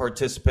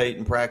participate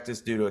in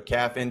practice due to a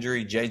calf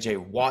injury. J.J.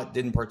 Watt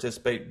didn't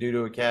participate due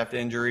to a calf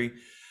injury.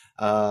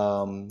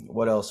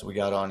 What else we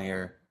got on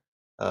here?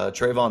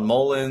 Trayvon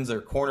Mullins,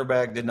 their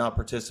cornerback, did not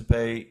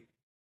participate.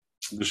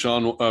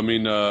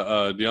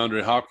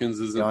 DeAndre Hopkins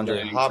isn't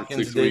playing for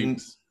 6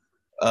 weeks.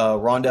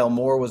 Rondell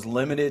Moore was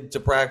limited to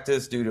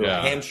practice due to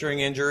a hamstring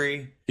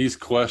injury. He's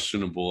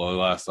questionable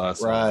last I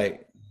saw.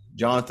 Right.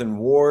 Jonathan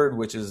Ward,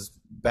 which is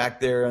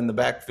back there in the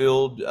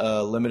backfield,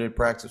 limited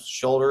practice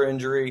shoulder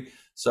injury.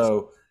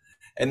 So,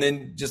 and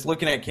then just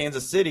looking at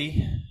Kansas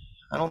City,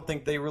 I don't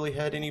think they really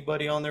had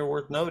anybody on there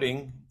worth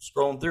noting.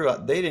 Scrolling through,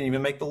 they didn't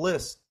even make the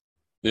list.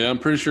 Yeah, I'm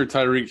pretty sure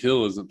Tyreek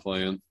Hill isn't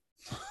playing.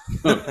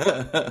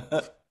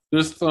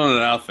 Just throwing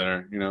it out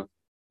there, you know.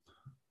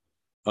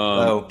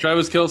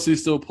 Travis Kelce's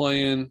still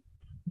playing.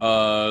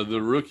 The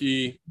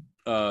rookie,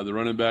 the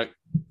running back,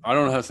 I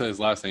don't know how to say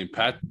his last name.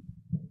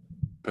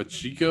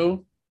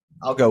 Pacheco?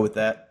 I'll go with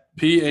that.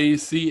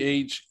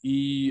 Pachero.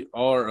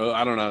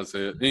 I don't know how to say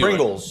it. Anyway.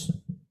 Pringles.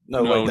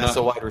 No, that's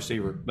a wide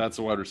receiver. That's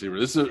a wide receiver.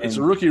 It's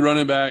a rookie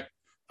running back.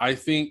 I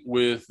think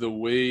with the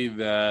way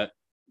that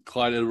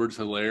Clyde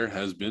Edwards-Helaire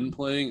has been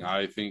playing,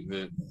 I think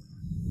that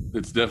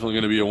it's definitely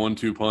going to be a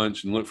 1-2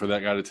 punch, and look for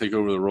that guy to take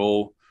over the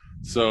role.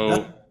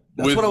 So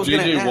with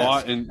J.J.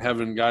 Watt and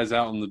having guys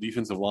out on the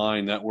defensive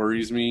line, that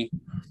worries me,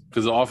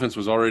 because the offense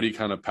was already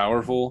kind of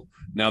powerful.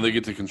 Now they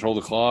get to control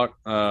the clock.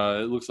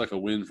 It looks like a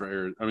win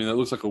for that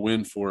looks like a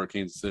win for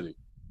Kansas City.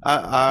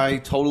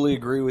 I totally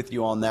agree with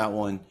you on that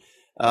one.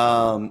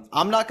 I'm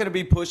not going to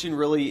be pushing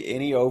really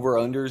any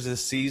over-unders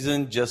this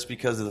season, just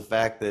because of the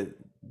fact that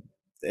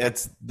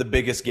it's the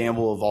biggest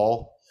gamble of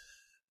all.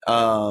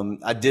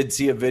 I did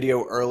see a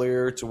video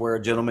earlier to where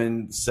a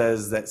gentleman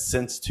says that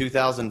since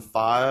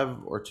 2005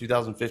 or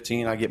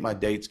 2015, I get my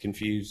dates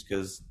confused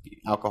because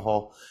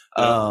alcohol,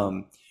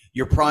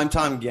 your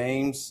primetime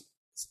games,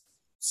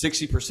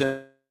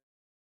 60%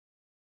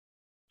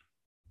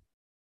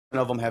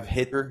 of them have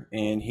hit her,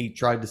 and he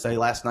tried to say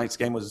last night's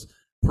game was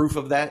proof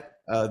of that.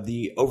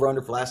 The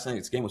over-under for last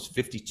night's game was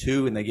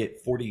 52, and they get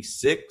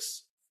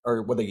 46,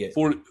 or what they get?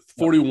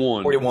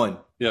 41. 41.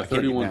 Yeah,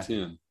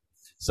 31-10.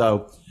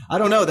 So I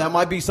don't know. That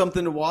might be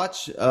something to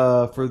watch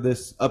for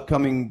this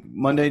upcoming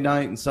Monday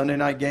night and Sunday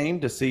night game,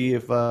 to see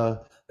if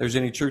there's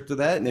any truth to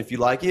that. And if you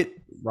like it,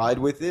 ride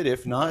with it.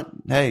 If not,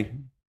 hey.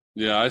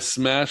 Yeah, I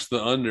smashed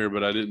the under,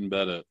 but I didn't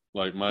bet it.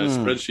 Like my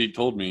spreadsheet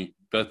told me,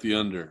 bet the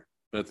under.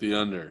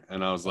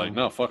 And I was like,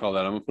 no, fuck all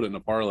that. I'm going to put it in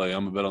a parlay.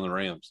 I'm going to bet on the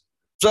Rams.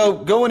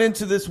 So going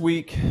into this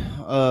week,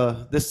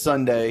 this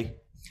Sunday,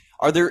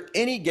 are there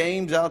any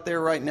games out there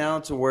right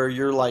now to where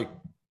you're like,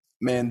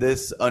 man,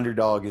 this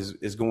underdog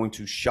is going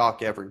to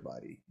shock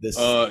everybody this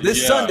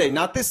Sunday,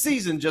 not this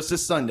season, just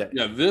this Sunday?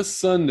 Yeah, this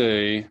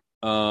Sunday,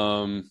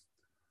 my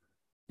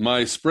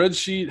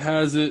spreadsheet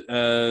has it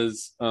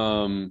as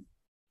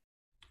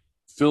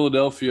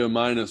Philadelphia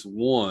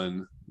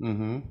 -1.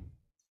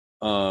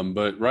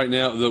 But right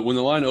now, when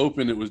the line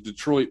opened, it was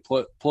Detroit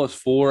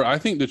 +4. I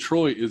think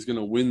Detroit is going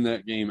to win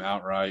that game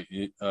outright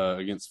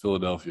against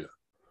Philadelphia.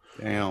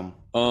 Damn.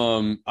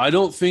 I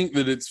don't think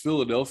that it's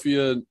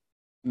Philadelphia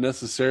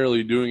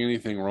necessarily doing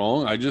anything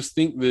wrong. I just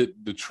think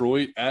that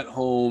Detroit at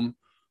home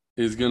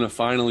is going to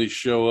finally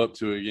show up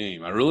to a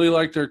game. I really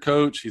like their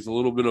coach. He's a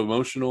little bit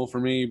emotional for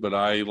me, but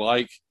I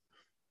like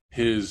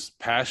his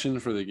passion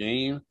for the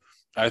game.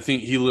 I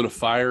think he lit a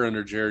fire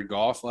under Jared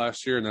Goff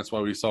last year, and that's why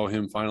we saw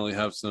him finally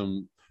have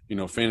some,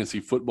 fantasy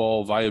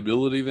football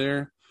viability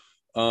there.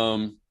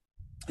 And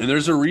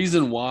there's a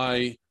reason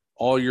why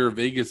all your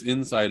Vegas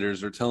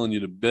insiders are telling you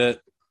to bet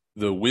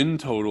the win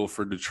total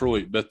for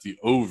Detroit, bet the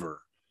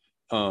over.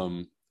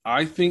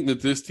 I think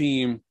that this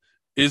team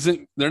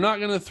they're not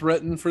going to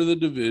threaten for the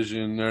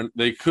division.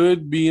 They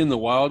could be in the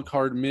wild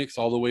card mix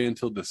all the way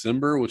until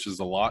December, which is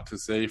a lot to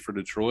say for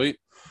Detroit.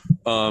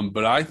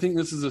 But I think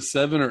this is a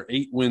 7 or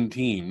 8 win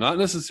team, not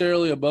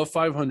necessarily above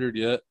 500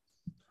 yet,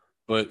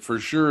 but for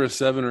sure a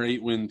 7 or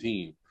 8 win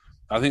team.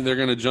 I think they're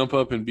going to jump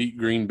up and beat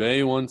Green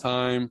Bay one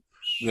time.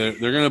 They're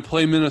going to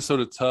play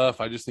Minnesota tough.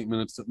 I just think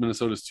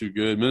Minnesota's too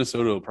good.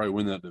 Minnesota will probably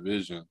win that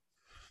division.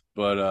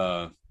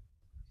 But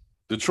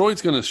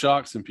Detroit's going to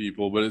shock some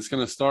people, but it's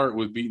going to start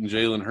with beating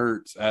Jalen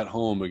Hurts at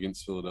home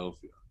against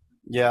Philadelphia.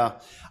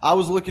 Yeah, I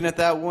was looking at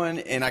that one,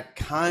 and I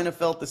kind of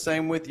felt the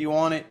same with you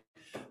on it,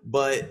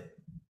 but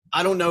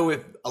I don't know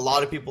if a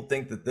lot of people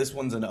think that this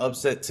one's an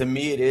upset. To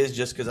me, it is,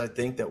 just because I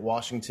think that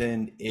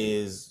Washington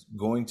is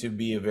going to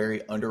be a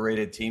very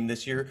underrated team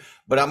this year.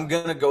 But I'm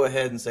going to go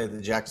ahead and say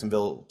that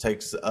Jacksonville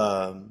takes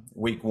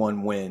week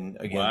 1 win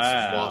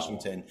against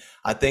Washington.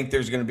 I think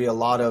there's going to be a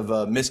lot of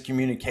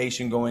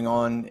miscommunication going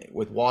on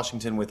with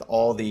Washington with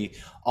all the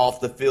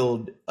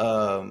off-the-field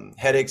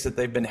headaches that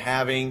they've been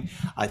having.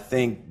 I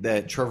think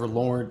that Trevor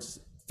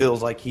Lawrence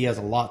feels like he has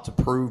a lot to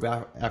prove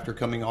after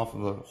coming off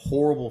of a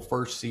horrible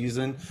first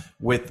season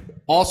with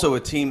also a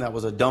team that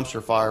was a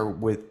dumpster fire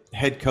with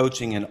head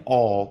coaching and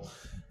all.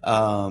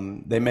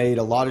 They made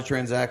a lot of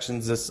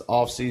transactions this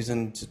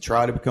offseason to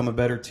try to become a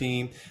better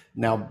team.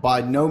 Now,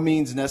 by no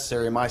means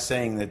necessary am I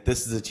saying that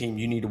this is a team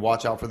you need to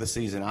watch out for the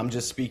season. I'm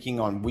just speaking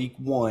on week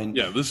 1.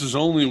 Yeah, this is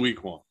only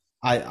week 1.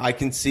 I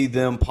can see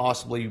them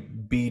possibly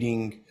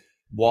beating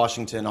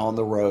Washington on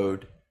the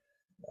road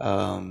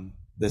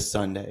this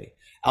Sunday.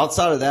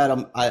 Outside of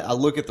that, I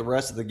look at the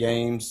rest of the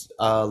games.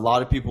 A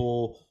lot of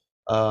people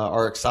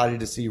are excited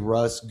to see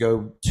Russ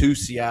go to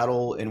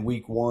Seattle in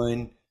week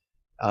 1.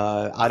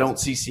 I don't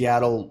see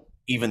Seattle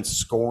even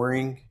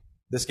scoring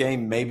this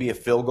game, maybe a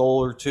field goal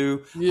or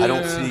two. Yeah. I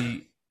don't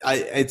see –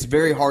 it's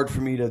very hard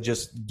for me to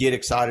just get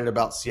excited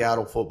about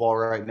Seattle football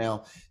right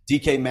now.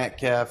 DK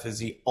Metcalf is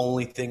the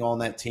only thing on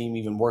that team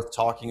even worth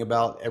talking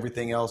about.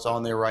 Everything else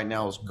on there right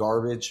now is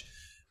garbage.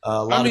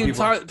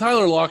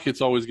 Tyler Lockett's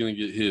always going to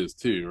get his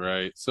too,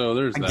 right? So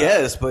there's that. I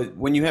guess, but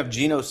when you have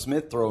Geno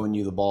Smith throwing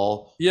you the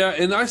ball. Yeah,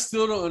 and I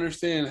still don't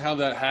understand how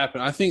that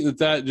happened. I think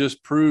that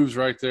just proves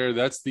right there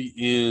that's the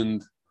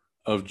end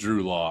of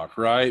Drew Lock,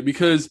 right?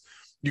 Because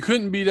you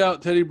couldn't beat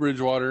out Teddy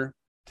Bridgewater.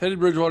 Teddy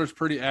Bridgewater's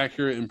pretty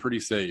accurate and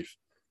pretty safe.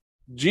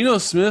 Geno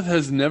Smith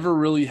has never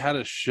really had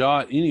a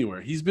shot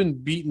anywhere. He's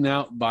been beaten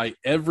out by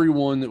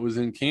everyone that was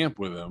in camp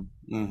with him.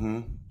 Mm-hmm.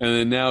 And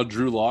then now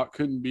Drew Lock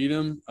couldn't beat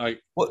him. I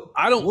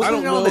don't Wasn't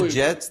it know on the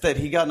Jets that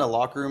he got in a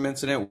locker room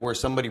incident where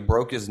somebody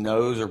broke his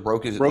nose or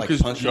broke his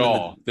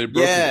jaw. They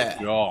broke his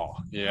jaw.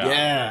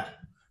 Yeah.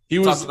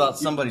 He talked about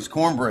somebody's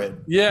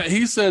cornbread. Yeah,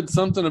 he said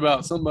something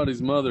about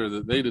somebody's mother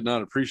that they did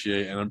not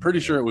appreciate, and I'm pretty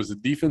sure it was a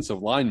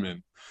defensive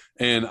lineman.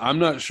 And I'm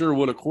not sure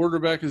what a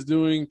quarterback is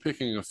doing,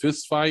 picking a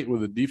fist fight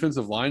with a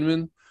defensive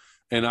lineman.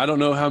 And I don't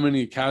know how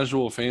many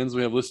casual fans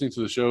we have listening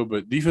to the show,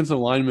 but defensive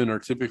linemen are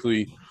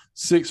typically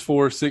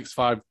 6'4",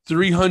 6'5",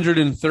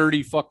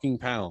 330 fucking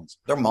pounds.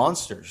 They're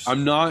monsters.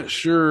 I'm not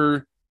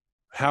sure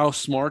how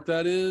smart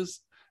that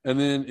is. And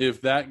then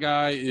if that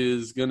guy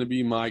is going to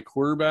be my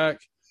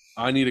quarterback,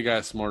 I need a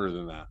guy smarter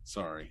than that.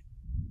 Sorry.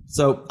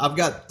 So I've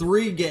got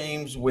 3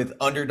 games with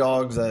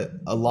underdogs that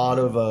a lot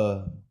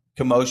of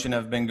commotion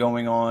have been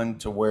going on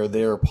to where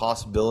there are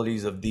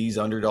possibilities of these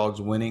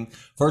underdogs winning.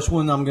 First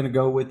one I'm going to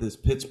go with is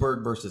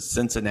Pittsburgh versus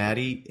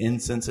Cincinnati in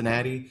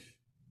Cincinnati.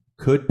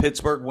 Could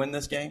Pittsburgh win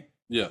this game?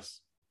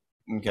 Yes.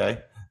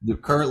 Okay. They're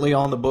currently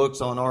on the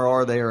books on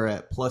RR. They are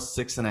at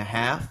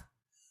 +6.5.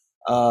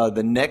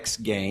 The next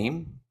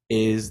game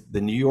is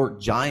the New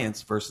York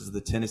Giants versus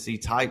the Tennessee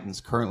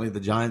Titans. Currently, the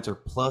Giants are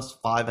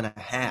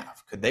 +5.5.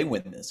 Could they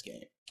win this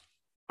game?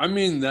 I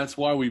mean, that's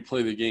why we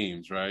play the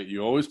games, right?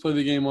 You always play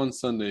the game on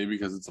Sunday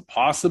because it's a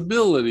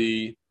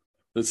possibility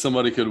that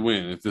somebody could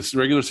win. If this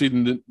regular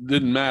season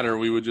didn't matter,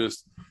 we would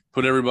just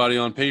put everybody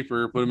on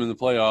paper, put them in the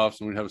playoffs,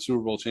 and we'd have a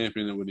Super Bowl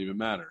champion that wouldn't even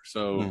matter.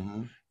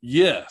 So,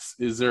 Yes,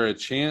 is there a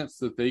chance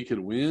that they could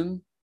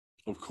win?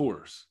 Of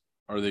course.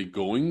 Are they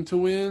going to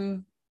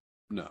win?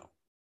 No.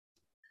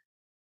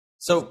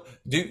 So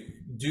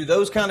do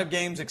those kind of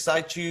games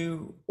excite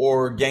you,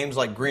 or games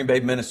like Green Bay,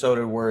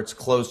 Minnesota, where it's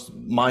close,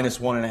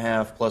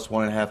 -1.5,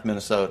 +1.5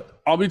 Minnesota?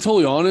 I'll be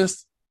totally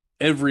honest.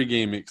 Every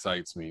game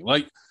excites me.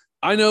 Like,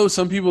 I know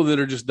some people that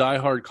are just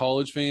diehard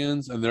college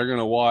fans, and they're going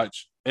to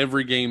watch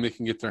every game they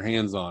can get their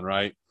hands on,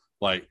 right?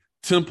 Like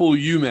Temple,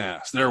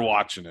 UMass, they're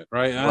watching it,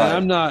 right? Right.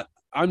 I'm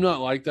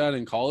not like that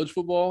in college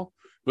football,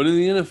 but in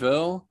the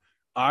NFL,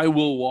 I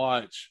will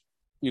watch,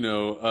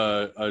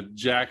 a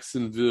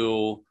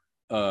Jacksonville,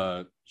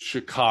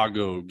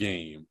 Chicago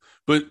game,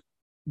 but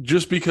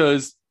just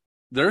because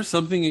there's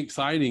something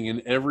exciting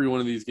in every one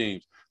of these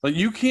games. Like,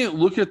 you can't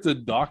look at the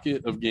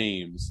docket of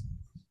games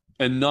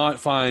and not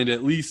find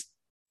at least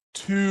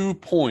 2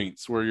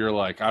 points where you're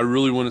like, I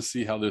really want to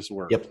see how this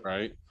works, Yep.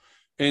 right?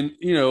 And,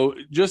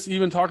 just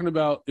even talking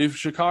about if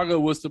Chicago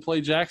was to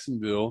play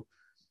Jacksonville,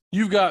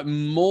 you've got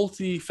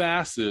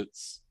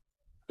multifacets.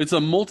 It's a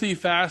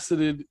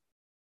multifaceted,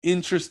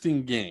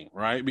 interesting game,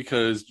 right?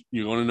 Because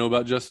you want to know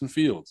about Justin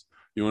Fields.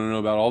 You want to know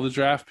about all the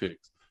draft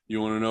picks.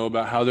 You want to know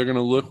about how they're going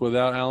to look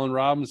without Allen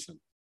Robinson.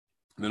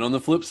 And then on the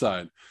flip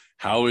side,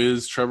 how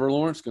is Trevor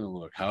Lawrence going to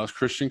look? How is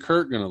Christian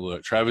Kirk going to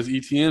look? Travis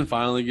Etienne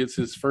finally gets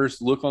his first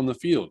look on the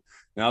field.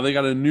 Now they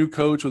got a new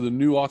coach with a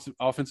new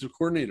offensive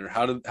coordinator.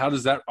 How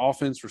does that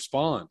offense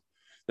respond?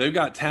 They've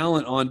got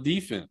talent on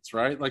defense,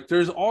 right? Like,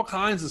 there's all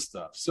kinds of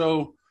stuff.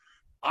 So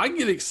I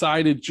get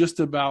excited just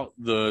about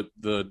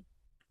the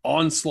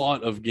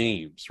onslaught of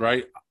games,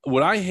 right?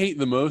 What I hate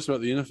the most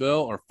about the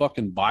NFL are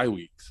fucking bye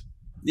weeks.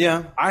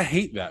 Yeah. I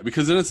hate that,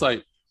 because then it's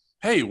like,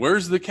 hey,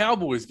 where's the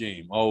Cowboys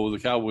game? Oh, the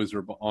Cowboys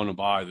are on a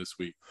bye this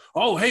week.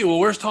 Oh, hey, well,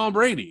 where's Tom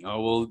Brady?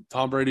 Oh, well,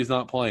 Tom Brady's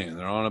not playing.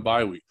 They're on a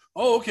bye week.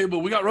 Oh, okay, but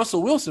we got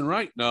Russell Wilson,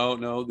 right?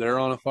 No, they're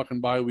on a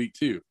fucking bye week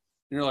too. And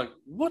you're like,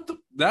 what the?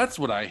 That's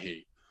what I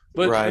hate.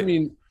 But Right. I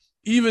mean,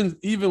 even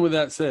with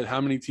that said,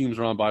 how many teams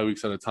are on bye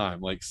weeks at a time?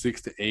 Like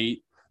 6 to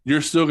 8.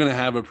 You're still going to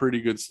have a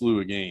pretty good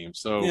slew of games.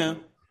 So, Yeah.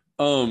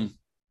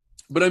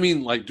 But I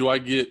mean, like, do I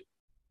get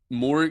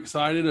more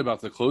excited about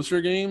the closer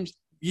games?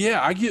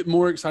 Yeah, I get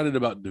more excited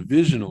about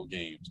divisional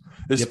games,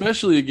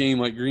 especially a game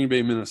like Green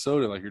Bay,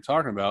 Minnesota, like you're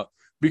talking about,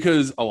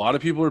 because a lot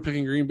of people are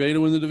picking Green Bay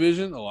to win the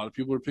division. A lot of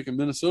people are picking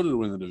Minnesota to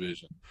win the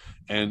division.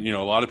 And,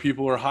 a lot of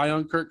people are high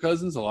on Kirk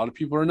Cousins. A lot of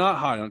people are not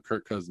high on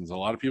Kirk Cousins. A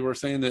lot of people are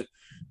saying that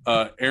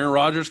Aaron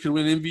Rodgers could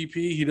win MVP.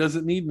 He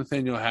doesn't need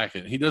Nathaniel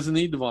Hackett. He doesn't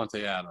need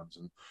Devontae Adams.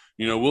 And,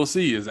 we'll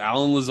see. Is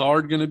Alan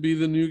Lazard going to be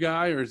the new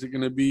guy, or is it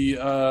going to be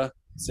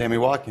Sammy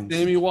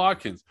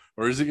Watkins?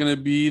 Or is it going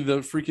to be the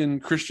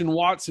freaking Christian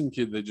Watson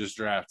kid they just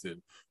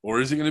drafted? Or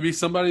is it going to be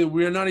somebody that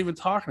we're not even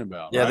talking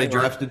about? Yeah, right? they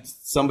drafted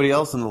somebody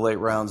else in the late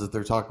rounds that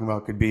they're talking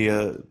about could be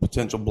a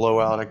potential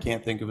blowout. I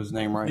can't think of his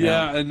name right now.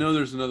 Yeah, I know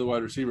there's another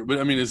wide receiver. But,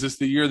 I mean, is this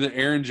the year that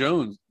Aaron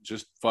Jones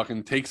just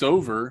fucking takes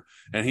over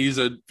and he's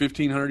a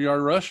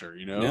 1,500-yard rusher,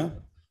 Yeah.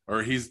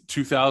 Or he's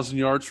 2,000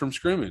 yards from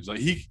scrimmage? Like,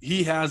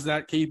 he has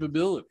that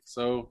capability.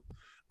 So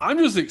I'm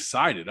just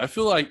excited. I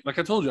feel like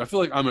I told you, I feel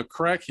like I'm a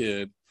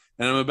crackhead,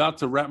 and I'm about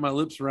to wrap my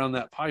lips around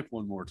that pipe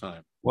one more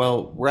time.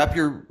 Well, wrap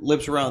your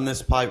lips around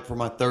this pipe for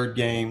my third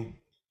game.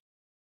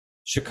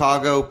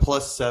 Chicago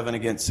 +7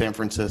 against San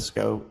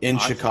Francisco in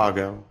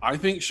Chicago. I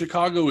think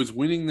Chicago is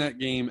winning that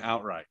game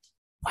outright.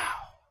 Wow.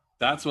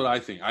 That's what I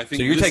think. I think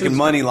So you're taking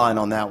money line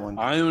on that one.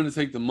 I am going to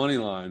take the money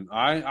line.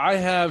 I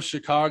have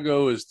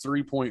Chicago as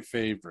 3-point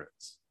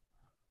favorites.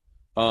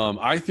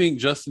 I think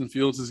Justin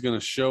Fields is going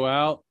to show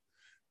out.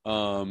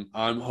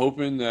 I'm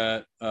hoping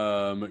that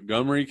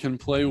Montgomery can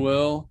play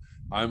well.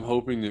 I'm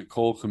hoping that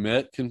Cole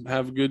Kmet can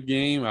have a good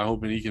game. I'm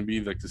hoping he can be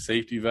like the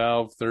safety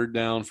valve, third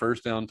down,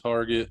 first down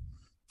target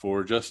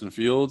for Justin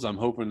Fields. I'm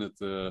hoping that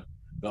the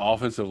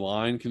offensive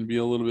line can be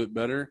a little bit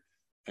better.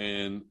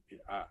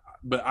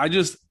 But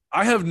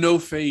I have no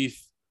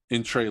faith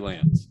in Trey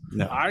Lance.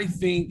 No. I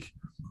think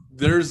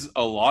there's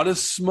a lot of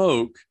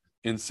smoke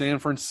in San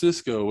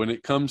Francisco when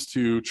it comes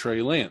to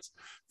Trey Lance.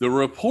 The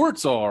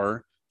reports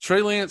are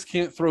Trey Lance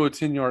can't throw a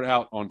 10-yard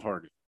out on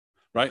target,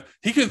 right?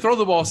 He can throw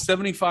the ball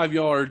 75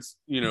 yards,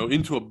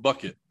 into a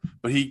bucket,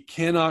 but he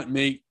cannot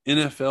make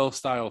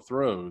NFL-style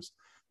throws.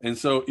 And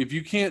so if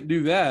you can't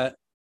do that,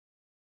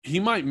 he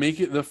might make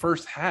it the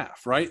first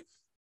half, right?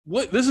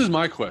 This is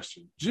my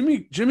question.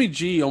 Jimmy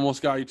G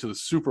almost got you to the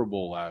Super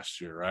Bowl last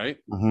year, right?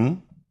 Mm-hmm.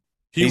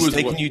 He's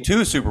taken you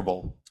to a Super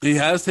Bowl. He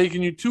has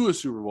taken you to a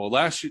Super Bowl.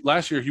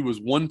 Last year, he was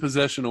one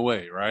possession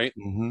away, right?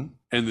 Mm-hmm.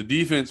 And the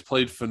defense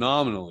played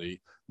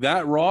phenomenally.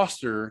 That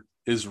roster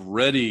is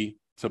ready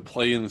to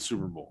play in the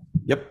Super Bowl.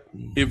 Yep.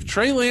 If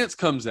Trey Lance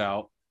comes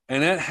out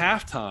and at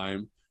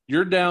halftime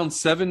you're down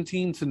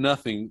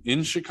 17-0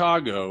 in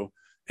Chicago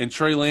and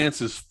Trey Lance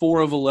is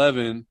 4 of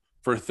 11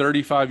 for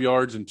 35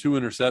 yards and 2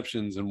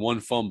 interceptions and 1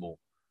 fumble,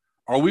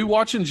 are we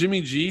watching Jimmy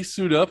G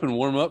suit up and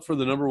warm up for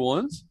the number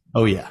ones?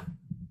 Oh, yeah.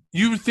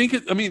 You think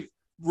it – I mean,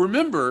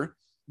 remember,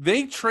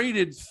 they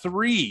traded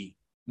 3,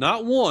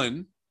 not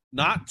 1,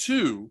 not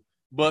 2,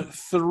 but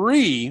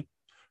 3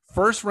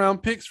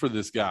 first-round picks for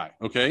this guy,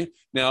 okay?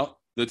 Now,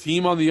 the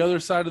team on the other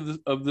side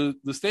of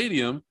the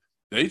stadium,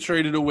 they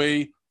traded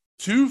away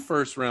 2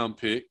 first-round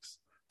picks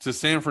to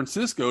San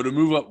Francisco to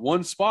move up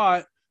one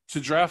spot to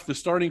draft the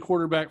starting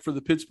quarterback for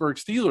the Pittsburgh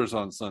Steelers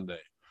on Sunday.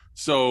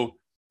 So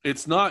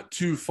it's not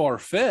too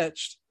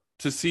far-fetched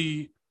to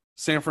see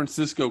San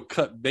Francisco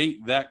cut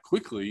bait that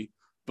quickly.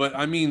 But,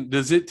 I mean,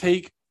 does it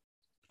take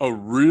a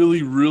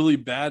really, really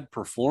bad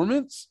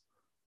performance?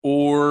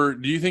 Or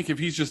do you think if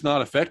he's just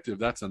not effective,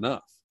 that's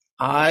enough?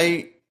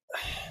 I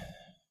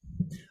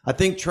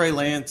think Trey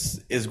Lance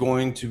is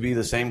going to be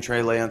the same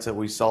Trey Lance that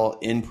we saw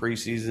in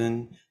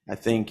preseason. I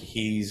think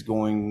he's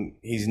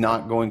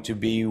not going to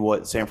be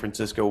what San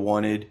Francisco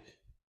wanted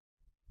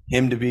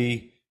him to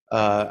be.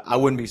 I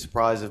wouldn't be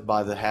surprised if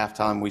by the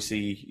halftime we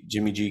see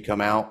Jimmy G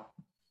come out.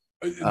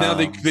 Now,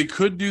 they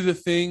could do the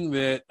thing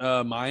that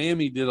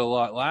Miami did a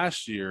lot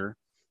last year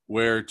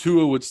where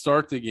Tua would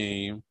start the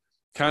game,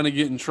 kind of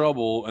get in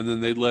trouble, and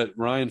then they'd let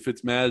Ryan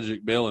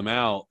Fitzmagic bail him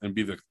out and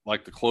be the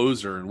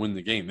closer and win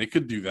the game. They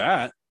could do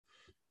that.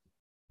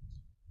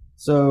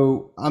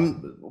 So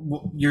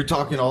you're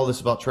talking all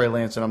this about Trey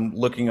Lance, and I'm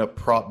looking up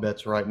prop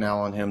bets right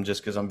now on him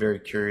just because I'm very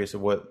curious of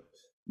what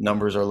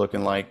numbers are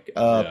looking like.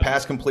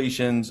 Pass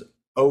completions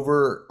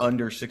over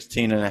under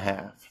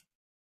 16.5.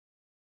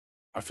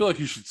 I feel like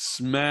you should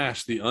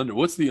smash the under.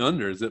 What's the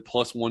under? Is it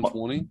plus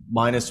 120?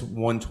 Minus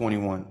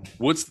 121.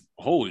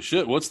 Holy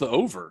shit? What's the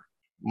over?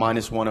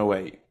 Minus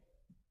 108.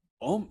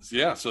 Oh,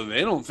 yeah. So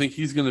they don't think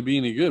he's going to be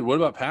any good. What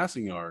about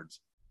passing yards?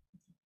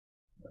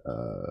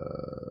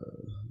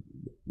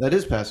 That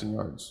is passing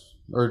yards.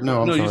 Or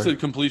no, I'm sorry. No, you said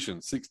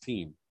completion,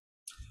 16.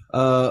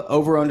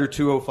 Over under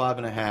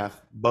 205.5,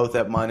 both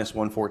at minus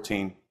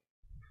 114.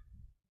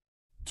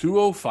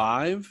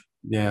 205?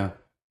 Yeah.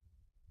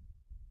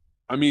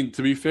 I mean,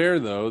 to be fair,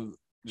 though,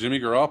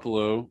 Jimmy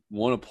Garoppolo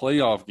won a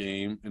playoff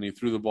game, and he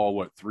threw the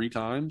ball, 3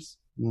 times?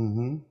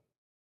 Mm-hmm.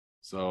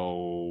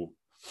 So,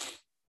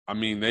 I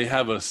mean, they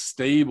have a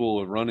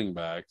stable of running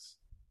backs.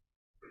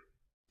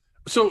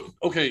 So,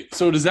 okay,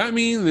 so does that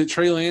mean that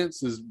Trey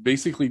Lance is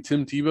basically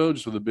Tim Tebow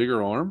just with a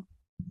bigger arm?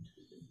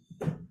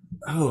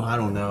 Oh, I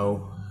don't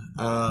know.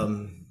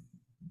 I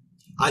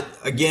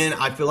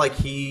feel like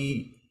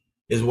he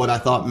is what I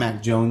thought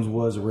Mac Jones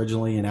was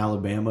originally in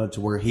Alabama, to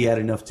where he had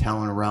enough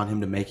talent around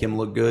him to make him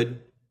look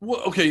good.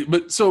 Well, okay,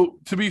 but so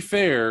to be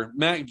fair,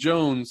 Mac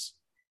Jones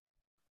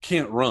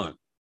can't run.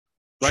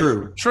 Right?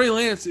 True. Trey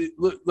Lance,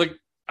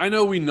 I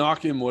know we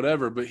knock him,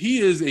 whatever, but he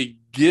is a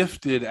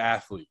gifted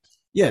athlete.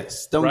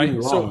 Yes, don't get me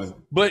wrong. So,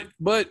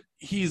 but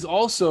he's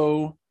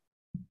also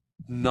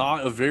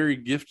not a very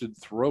gifted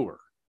thrower.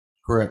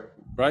 Correct.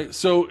 Right?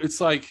 So it's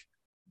like,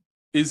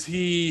 is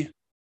he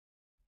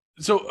 –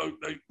 so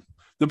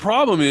the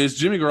problem is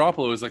Jimmy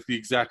Garoppolo is like the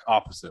exact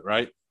opposite,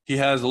 right? He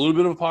has a little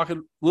bit of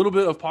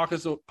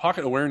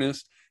pocket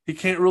awareness. He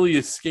can't really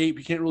escape.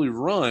 He can't really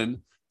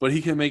run, but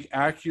he can make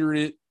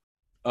accurate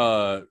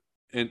throws,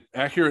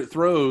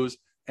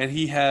 and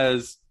he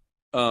has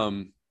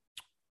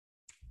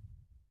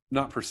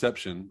not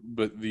perception,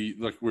 but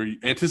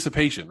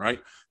anticipation,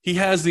 right? He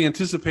has the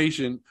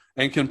anticipation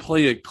and can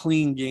play a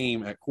clean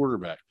game at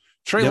quarterback.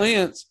 Trey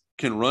Lance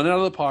can run out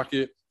of the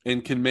pocket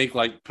and can make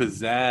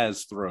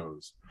pizzazz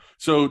throws.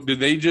 So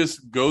did they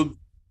just go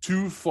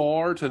too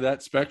far to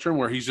that spectrum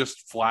where he's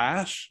just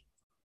flash?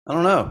 I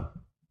don't know.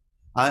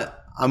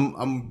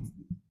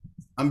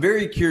 I'm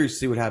very curious to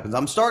see what happens.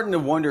 I'm starting to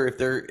wonder if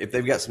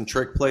they've got some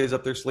trick plays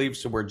up their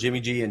sleeves to where Jimmy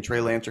G and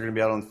Trey Lance are going to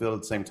be out on the field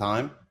at the same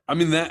time. I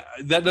mean, that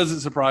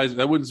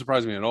wouldn't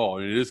surprise me at all.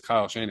 It is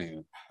Kyle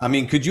Shanahan. I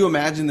mean, could you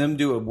imagine them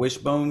do a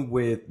wishbone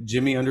with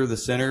Jimmy under the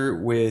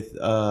center with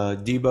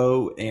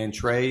Debo and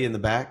Trey in the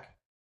back?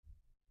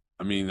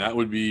 I mean, that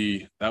would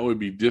be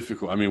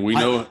difficult. I mean,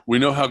 we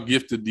know how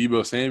gifted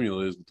Debo Samuel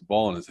is with the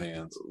ball in his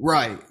hands.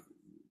 Right.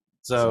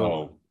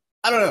 So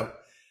I don't know.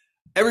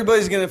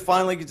 Everybody's going to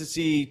finally get to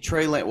see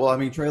Trey Lance. Well, I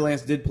mean, Trey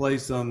Lance did play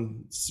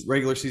some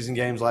regular season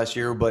games last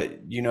year, but,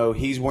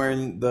 he's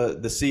wearing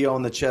the C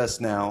on the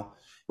chest now.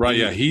 Right,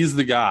 yeah, he's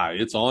the guy.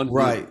 It's on him.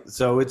 Right,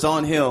 so it's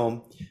on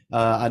him.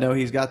 I know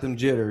he's got them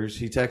jitters.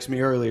 He texted me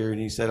earlier, and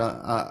he said,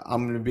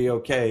 I'm going to be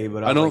okay.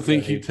 But I don't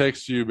think he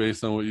texted you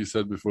based on what you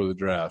said before the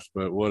draft,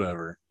 but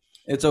whatever.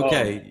 It's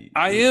okay.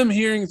 I am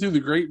hearing through the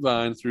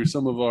grapevine, through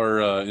some of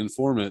our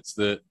informants,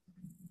 that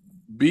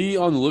be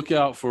on the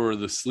lookout for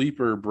the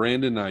sleeper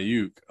Brandon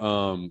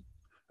Ayuk.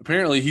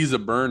 Apparently, he's a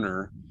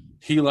burner.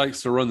 He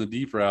likes to run the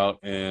deep route,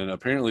 and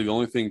apparently the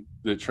only thing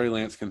that Trey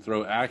Lance can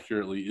throw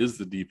accurately is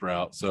the deep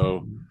route.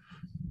 So,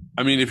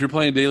 I mean, if you're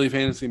playing daily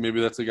fantasy, maybe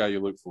that's the guy you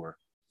look for.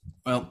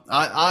 Well,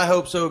 I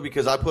hope so,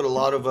 because I put a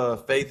lot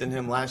of faith in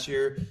him last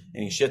year,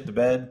 and he shit the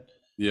bed.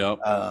 Yep.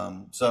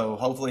 So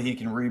hopefully he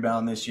can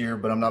rebound this year,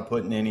 but I'm not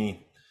putting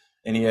any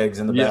eggs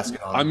in the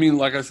basket on him. I mean,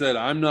 like I said,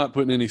 I'm not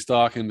putting any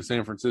stock into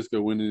San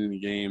Francisco winning any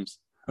games.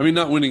 I mean,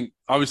 not winning.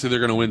 Obviously, they're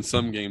going to win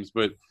some games,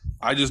 but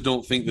I just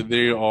don't think that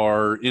they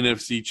are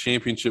NFC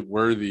championship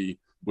worthy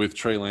with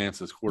Trey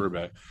Lance as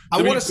quarterback.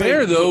 To be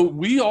fair, though,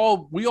 we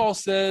all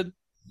said,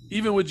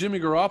 even with Jimmy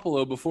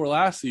Garoppolo before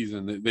last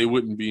season, that they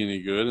wouldn't be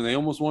any good, and they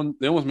almost won.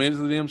 They almost made it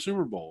to the damn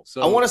Super Bowl.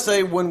 So I want to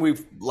say when we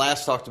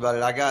last talked about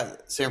it, I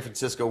got San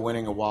Francisco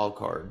winning a wild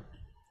card.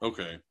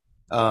 Okay.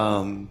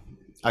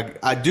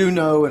 I do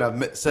know, and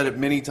I've said it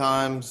many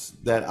times,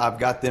 that I've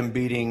got them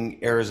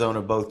beating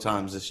Arizona both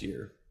times this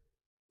year.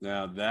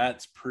 Now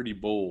that's pretty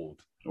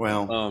bold.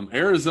 Well,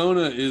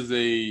 Arizona is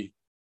a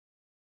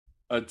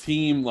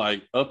team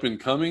like up and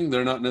coming.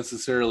 They're not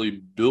necessarily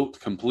built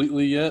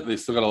completely yet. They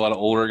still got a lot of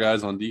older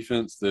guys on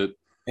defense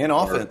and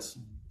offense.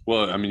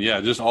 Well, I mean,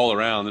 yeah, just all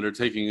around that are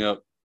taking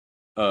up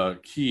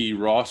key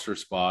roster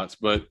spots.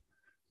 But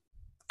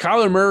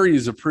Kyler Murray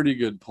is a pretty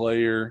good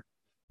player.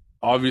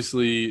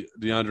 Obviously,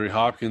 DeAndre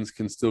Hopkins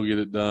can still get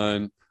it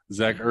done.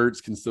 Zach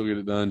Ertz can still get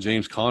it done.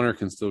 James Conner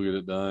can still get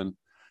it done.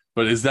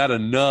 But is that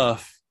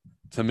enough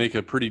to make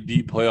a pretty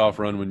deep playoff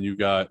run when you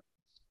got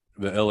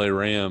the LA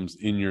Rams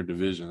in your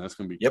division? That's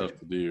going to be tough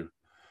to do.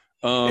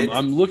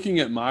 I'm looking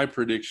at my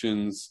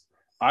predictions.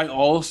 I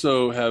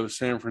also have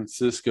San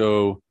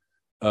Francisco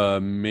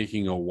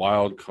making a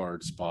wild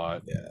card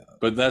spot,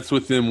 but that's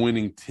with them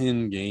winning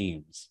 10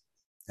 games.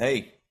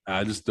 Hey,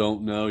 I just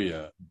don't know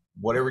yet.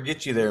 Whatever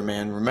gets you there,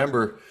 man.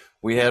 Remember,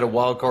 we had a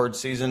wild card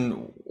season.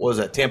 What was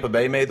that? Tampa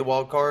Bay made the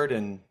wild card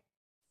and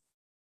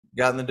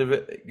got in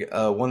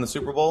the won the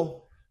Super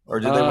Bowl, or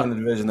did they win the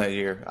division that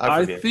year?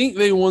 I think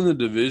they won the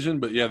division,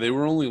 but yeah, they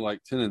were only like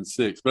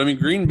 10-6. But I mean,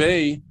 Green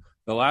Bay,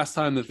 the last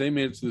time that they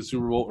made it to the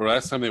Super Bowl, or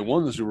last time they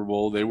won the Super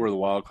Bowl, they were the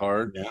wild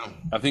card. Yeah.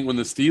 I think when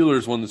the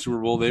Steelers won the Super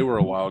Bowl, they were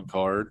a wild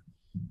card.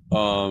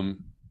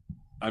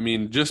 I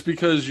mean, just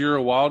because you're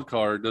a wild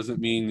card doesn't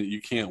mean that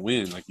you can't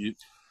win. Like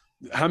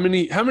how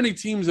many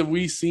teams have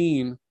we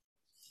seen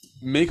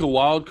make a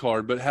wild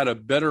card but had a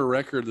better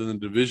record than the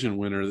division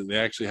winner that they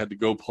actually had to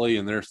go play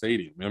in their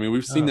stadium? I mean,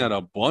 we've seen that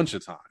a bunch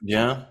of times.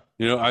 Yeah.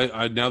 You know,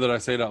 I now that I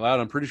say it out loud,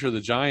 I'm pretty sure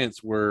the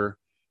Giants were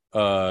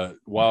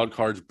wild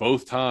cards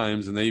both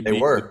times, and they beat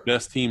the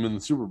best team in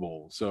the Super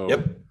Bowl. So,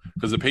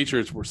 because the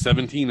Patriots were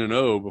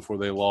 17-0 before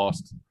they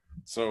lost.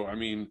 So, I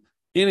mean,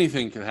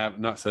 anything can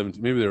happen. Not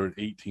 17, maybe they were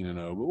 18-0,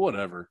 but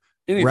whatever.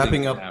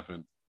 Anything can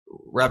happen.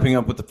 Wrapping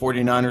up with the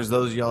 49ers,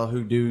 those of y'all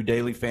who do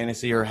daily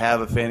fantasy or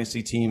have a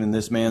fantasy team and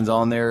this man's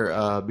on there,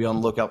 be on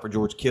the lookout for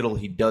George Kittle.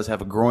 He does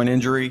have a groin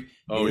injury.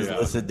 He is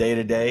listed day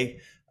to day.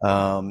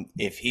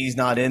 If he's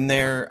not in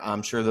there,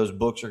 I'm sure those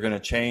books are going to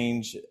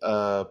change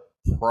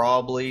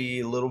probably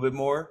a little bit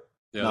more.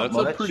 Yeah, that's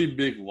a pretty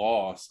big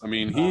loss. I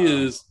mean,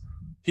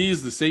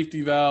 he's the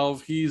safety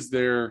valve. He's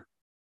their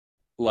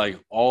like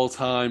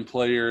all-time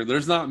player.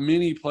 There's not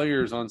many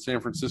players on San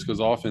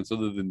Francisco's offense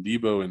other than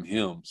Debo and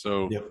him.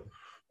 So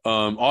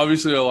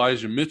obviously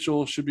Elijah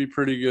Mitchell should be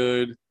pretty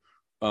good.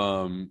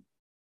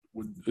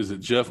 Is it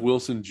Jeff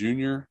Wilson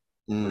Jr.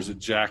 or is it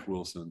Jack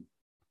Wilson?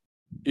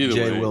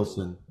 Either way.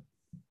 Wilson.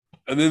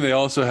 And then they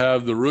also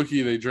have the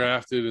rookie they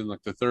drafted in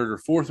like the third or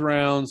fourth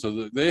round.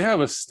 So they have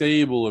a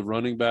stable of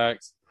running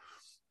backs.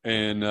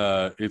 And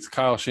it's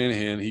Kyle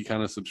Shanahan. He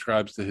kind of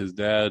subscribes to his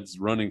dad's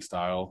running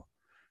style.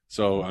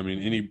 So, I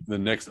mean, the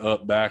next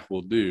up back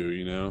will do,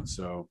 you know.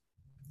 So,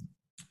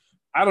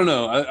 I don't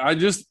know.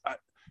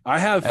 I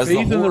have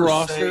faith in the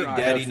roster.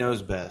 Daddy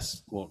knows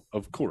best. Well,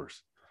 of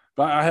course.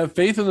 But I have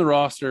faith in the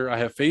roster. I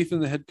have faith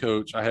in the head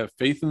coach. I have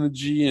faith in the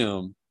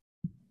GM.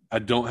 I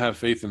don't have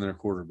faith in their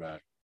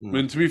quarterback. I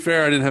mean, to be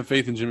fair, I didn't have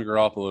faith in Jimmy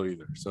Garoppolo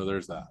either. So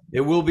there's that.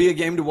 It will be a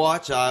game to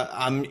watch.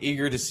 I'm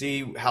eager to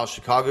see how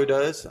Chicago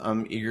does.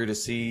 I'm eager to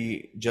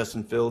see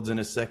Justin Fields in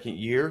his second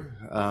year.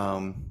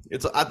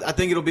 I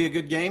think it'll be a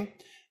good game,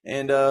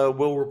 and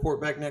we'll report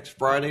back next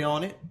Friday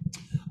on it.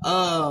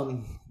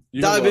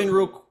 Dive in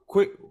real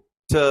quick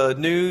to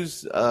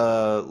news.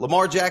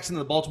 Lamar Jackson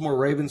and the Baltimore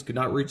Ravens could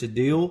not reach a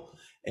deal,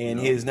 and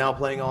he is now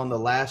playing on the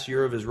last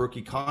year of his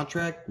rookie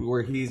contract,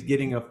 where he's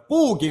getting a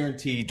full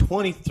guaranteed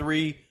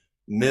 $23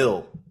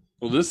 million.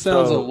 Well, this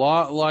sounds a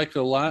lot like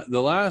the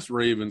last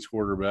Ravens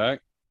quarterback.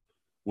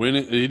 When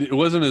it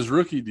wasn't his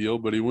rookie deal,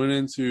 but he went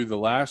into the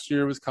last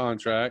year of his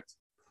contract,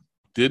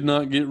 did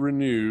not get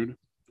renewed,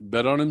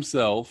 bet on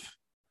himself,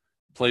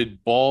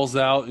 played balls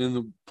out in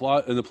the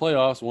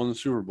playoffs, won the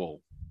Super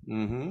Bowl.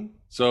 Mm-hmm.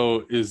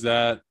 So is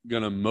that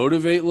going to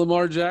motivate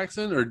Lamar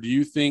Jackson, or do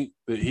you think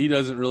that he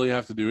doesn't really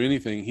have to do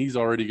anything? He's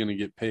already going to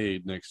get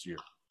paid next year.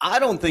 I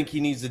don't think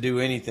he needs to do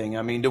anything.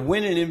 I mean, to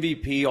win an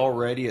MVP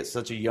already at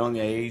such a young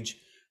age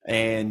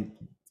and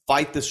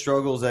fight the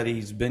struggles that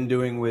he's been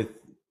doing with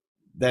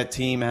that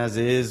team as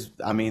is.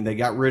 I mean,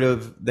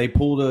 they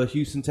pulled a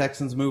Houston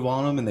Texans move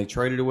on him, and they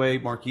traded away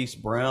Marquise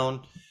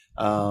Brown.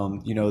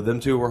 Them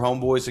two were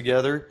homeboys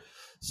together.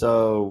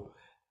 So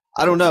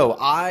I don't know.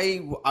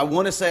 I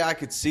want to say I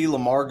could see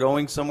Lamar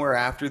going somewhere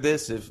after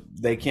this if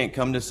they can't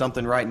come to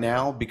something right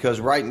now, because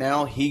right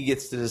now he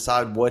gets to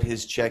decide what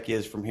his check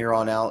is from here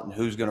on out and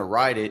who's going to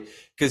write it,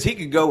 because he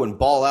could go and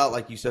ball out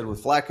like you said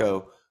with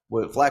Flacco,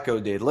 what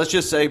Flacco did. Let's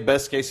just say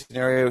best case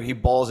scenario, he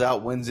balls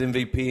out, wins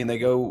MVP, and they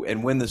go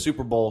and win the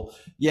Super Bowl.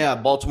 Yeah,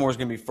 Baltimore's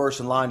going to be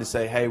first in line to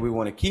say, hey, we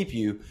want to keep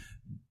you,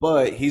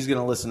 but he's going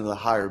to listen to the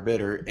higher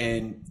bidder.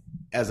 And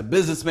as a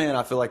businessman,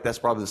 I feel like that's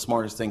probably the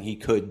smartest thing he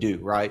could do,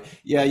 right?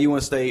 Yeah, you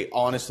want to stay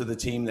honest to the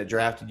team that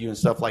drafted you and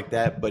stuff like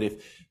that. But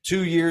if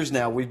 2 years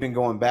now we've been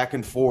going back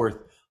and forth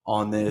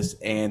on this,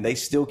 and they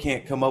still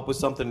can't come up with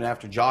something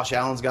after Josh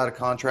Allen's got a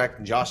contract,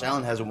 and Josh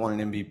Allen hasn't won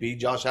an MVP.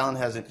 Josh Allen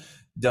hasn't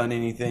done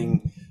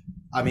anything.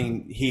 I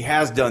mean, he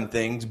has done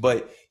things,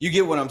 but you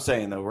get what I'm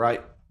saying, though,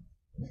 right?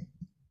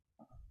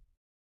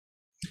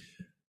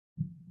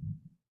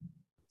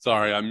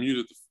 Sorry, I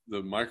muted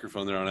the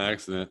microphone there on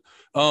accident.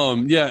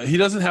 Yeah, he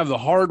doesn't have the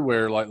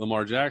hardware like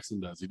Lamar Jackson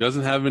does. He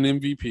doesn't have an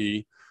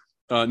MVP.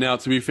 Now,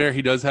 to be fair,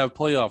 he does have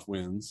playoff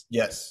wins.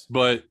 Yes.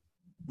 But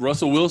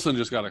Russell Wilson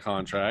just got a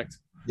contract.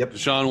 Yep.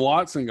 Deshaun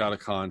Watson got a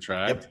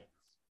contract. Yep.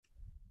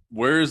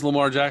 Where is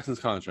Lamar Jackson's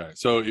contract?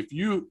 So if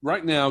you,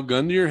 right now,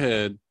 gun to your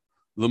head,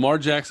 Lamar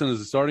Jackson is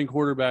the starting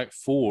quarterback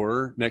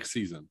for next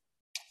season.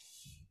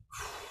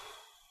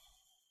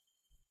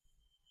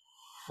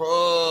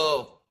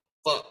 Oh,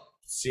 fuck.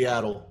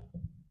 Seattle.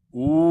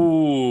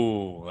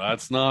 Ooh,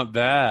 that's not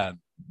bad.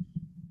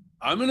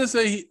 I'm gonna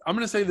say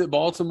that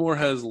Baltimore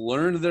has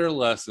learned their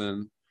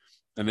lesson,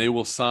 and they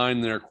will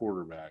sign their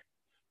quarterback.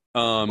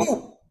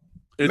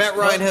 Matt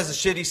Ryan has a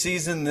shitty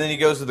season, and then he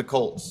goes to the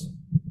Colts.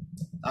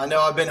 I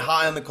know I've been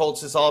high on the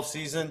Colts this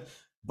offseason,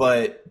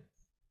 but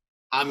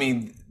I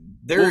mean,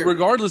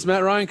 regardless,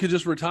 Matt Ryan could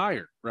just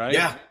retire, right?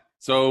 Yeah.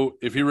 So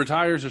if he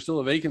retires, there's still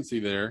a vacancy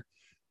there.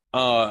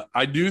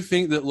 I do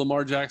think that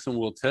Lamar Jackson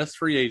will test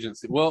free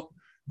agency. Well,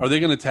 are they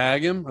going to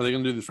tag him? Are they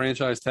going to do the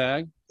franchise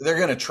tag? They're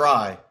going to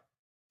try.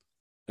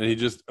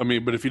 And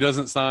but if he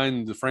doesn't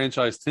sign the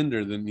franchise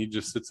tender, then he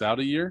just sits out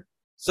a year?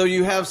 So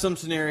you have some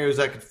scenarios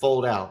that could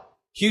fold out.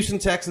 Houston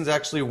Texans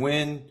actually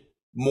win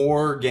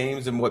more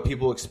games than what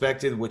people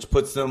expected, which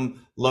puts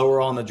them lower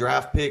on the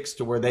draft picks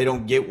to where they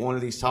don't get one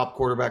of these top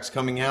quarterbacks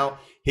coming out.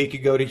 He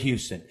could go to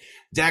Houston.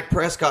 Dak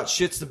Prescott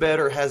shits the bed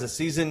or has a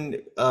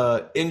season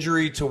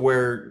injury to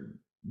where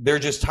they're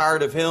just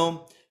tired of him.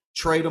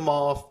 Trade him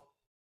off.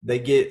 They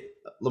get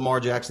Lamar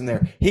Jackson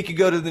there. He could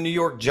go to the New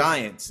York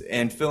Giants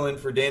and fill in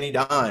for Danny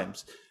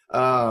Dimes.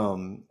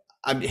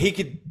 He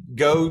could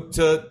go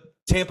to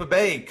Tampa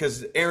Bay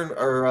because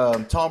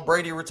Tom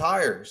Brady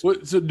retires.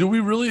 So do we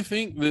really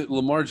think that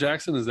Lamar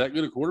Jackson is that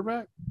good a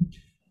quarterback?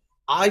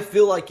 I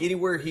feel like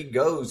anywhere he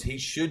goes, he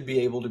should be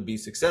able to be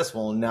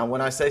successful. Now,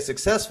 when I say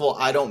successful,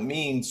 I don't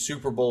mean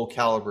Super Bowl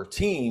caliber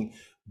team,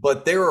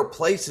 but there are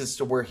places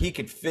to where he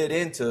could fit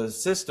into a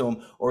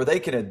system, or they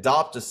can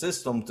adopt a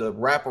system to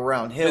wrap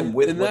around him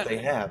with what they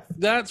have.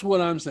 That's what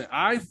I'm saying.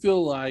 I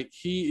feel like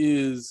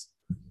he is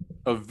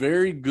a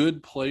very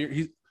good player.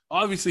 He's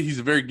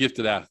a very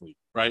gifted athlete,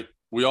 right?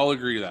 We all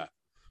agree to that.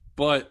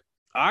 But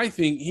I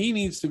think he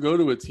needs to go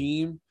to a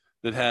team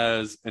that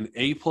has an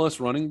A+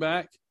 running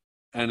back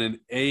and an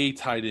A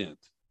tight end.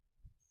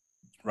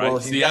 Right? Well,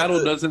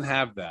 Seattle doesn't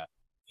have that.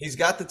 He's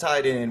got the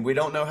tight end. We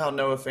don't know how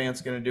Noah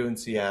Fant's going to do in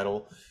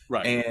Seattle.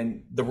 Right.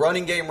 And the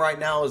running game right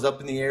now is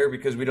up in the air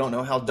because we don't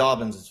know how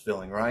Dobbins is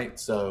feeling, right?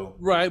 So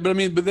right, but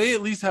they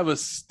at least have a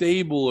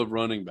stable of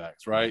running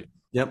backs, right?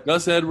 Yep.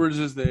 Gus Edwards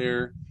is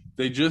there.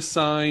 They just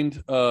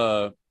signed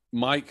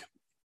Mike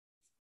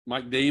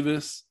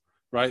Davis,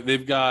 right?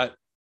 They've got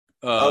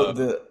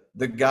the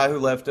guy who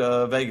left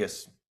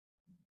Vegas.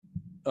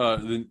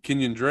 The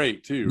Kenyon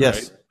Drake too,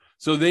 yes. Right?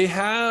 So they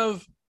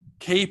have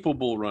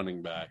capable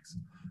running backs.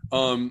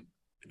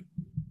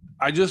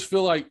 I just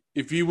feel like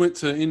if you went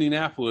to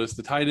Indianapolis,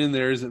 the tight end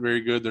there isn't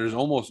very good. There's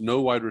almost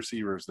no wide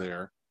receivers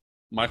there.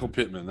 Michael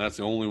Pittman, that's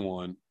the only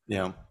one.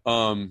 Yeah.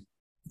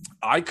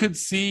 I could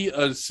see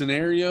a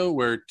scenario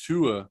where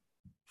Tua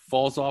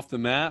falls off the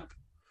map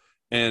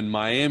and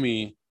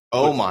Miami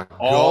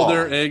all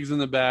their eggs in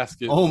the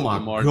basket. Oh my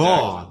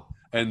God. Jackson,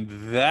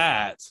 and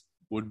that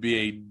would be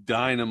a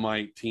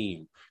dynamite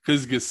team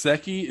because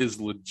Gesicki is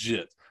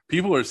legit.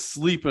 People are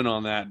sleeping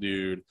on that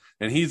dude,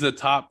 and he's a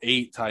top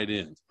 8 tight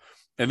end.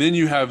 And then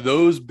you have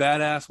those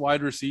badass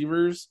wide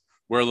receivers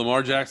where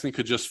Lamar Jackson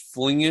could just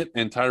fling it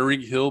and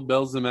Tyreek Hill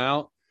bails them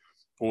out,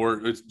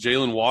 or it's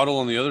Jalen Waddle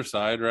on the other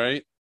side,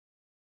 right?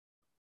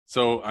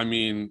 So,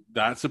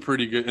 that's a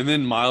pretty good – and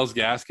then Myles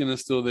Gaskin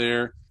is still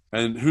there.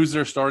 And who's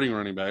their starting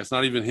running back? It's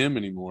not even him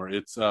anymore.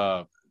 It's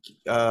I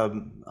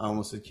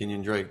almost said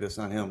Kenyon Drake. That's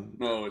not him.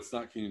 No, it's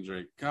not Kenyon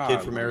Drake. God,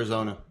 kid from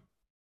Arizona.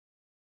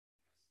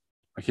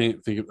 I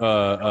can't think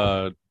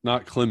of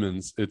not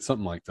Clemens. It's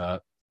something like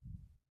that.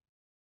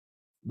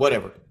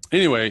 Whatever.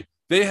 Anyway,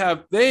 they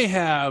have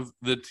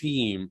the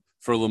team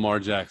for Lamar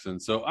Jackson.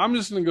 So I'm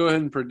just going to go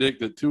ahead and predict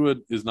that Tua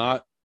is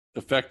not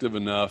effective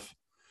enough.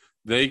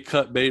 They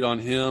cut bait on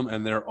him,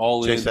 and they're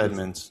all Chase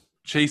in.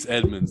 Chase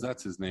Edmonds,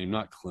 that's his name,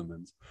 not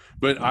Clemens.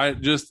 But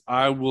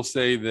I will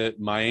say that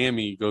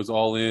Miami goes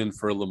all in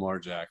for Lamar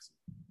Jackson.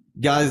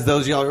 Guys,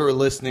 those of y'all who are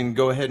listening,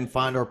 go ahead and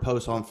find our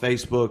post on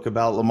Facebook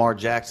about Lamar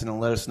Jackson and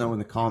let us know in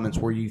the comments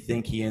where you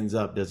think he ends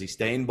up. Does he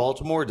stay in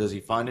Baltimore? Does he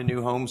find a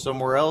new home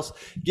somewhere else?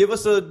 Give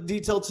us a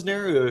detailed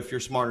scenario if you're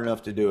smart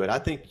enough to do it. I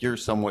think you're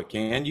somewhat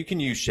can. You can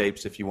use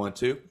shapes if you want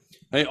to.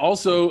 Hey,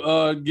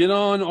 also, get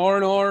on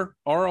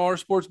R&R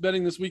Sports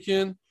Betting this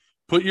weekend.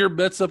 Put your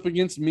bets up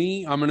against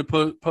me. I'm going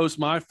to post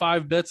my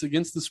 5 bets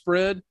against the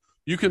spread.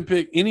 You can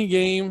pick any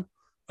game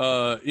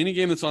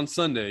that's on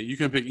Sunday. You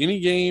can pick any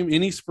game,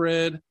 any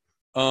spread.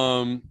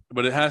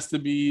 But it has to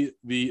be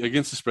the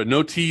against the spread.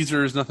 No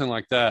teasers, nothing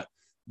like that.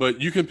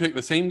 But you can pick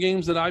the same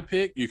games that I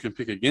pick. You can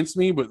pick against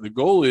me, but the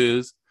goal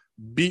is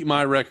beat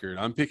my record.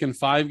 I'm picking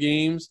 5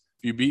 games.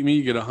 If you beat me,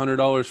 you get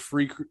 $100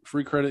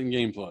 free credit in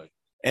gameplay.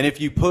 And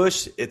if you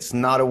push, it's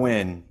not a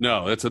win.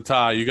 No, it's a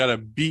tie. You got to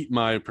beat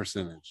my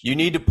percentage. You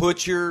need to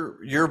put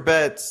your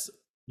bets.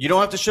 You don't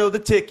have to show the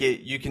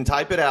ticket. You can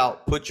type it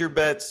out. Put your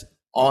bets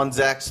on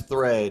Zach's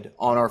thread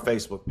on our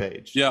Facebook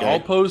page. Yeah,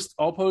 okay?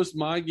 I'll post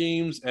my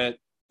games at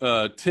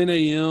 10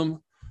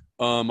 a.m.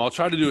 I'll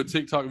try to do a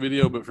TikTok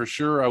video, but for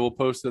sure I will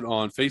post it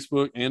on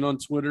Facebook and on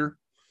Twitter.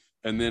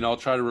 And then I'll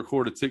try to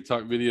record a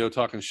TikTok video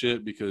talking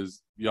shit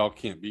because y'all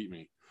can't beat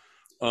me.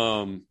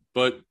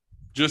 But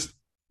just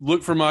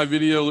look for my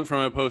video, look for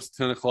my post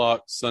at 10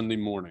 o'clock Sunday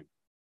morning.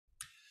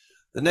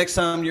 The next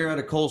time you're at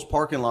a Kohl's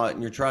parking lot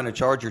and you're trying to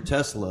charge your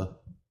Tesla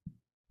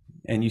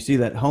and you see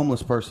that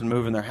homeless person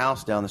moving their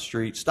house down the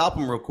street, stop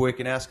them real quick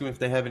and ask them if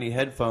they have any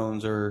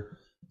headphones or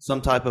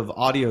some type of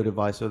audio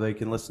device so they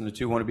can listen to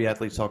Two Wannabe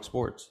Athletes Talk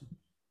Sports.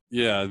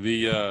 Yeah,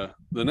 the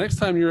next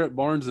time you're at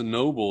Barnes &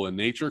 Noble and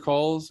nature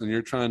calls and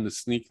you're trying to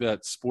sneak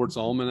that sports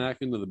almanac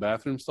into the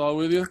bathroom stall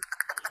with you,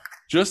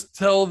 just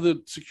tell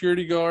the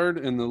security guard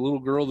and the little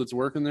girl that's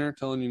working there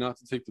telling you not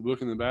to take the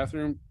book in the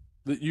bathroom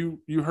that you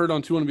heard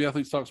on Two Wannabe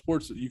Athletes Talk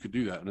Sports that you could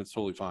do that, and it's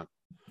totally fine.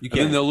 And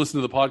then they'll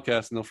listen to the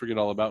podcast and they'll forget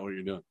all about what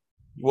you're doing.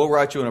 We'll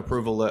write you an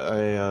approval,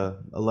 a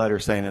letter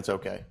saying it's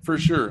okay. For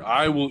sure.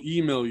 I will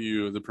email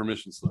you the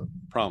permission slip.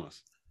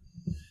 Promise.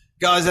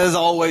 Guys, as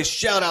always,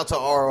 shout out to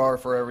RR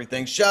for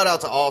everything. Shout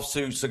out to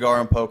Offsuit Cigar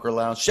and Poker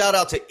Lounge. Shout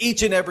out to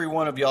each and every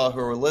one of y'all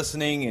who are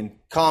listening and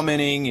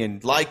commenting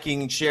and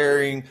liking,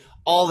 sharing,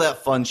 all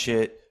that fun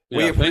shit. Yeah,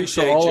 we appreciate thanks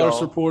to all y'all. our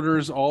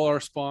supporters, all our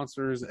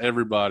sponsors,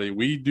 everybody.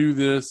 We do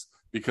this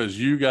because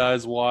you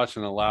guys watch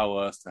and allow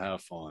us to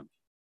have fun.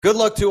 Good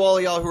luck to all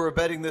of y'all who are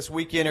betting this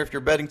weekend or if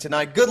you're betting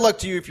tonight. Good luck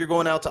to you if you're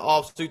going out to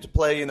Offsuit to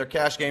play in their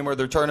cash game or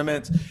their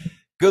tournaments.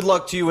 Good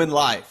luck to you in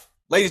life.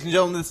 Ladies and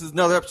gentlemen, this is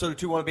another episode of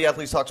Two Wannabe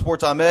Athletes Talk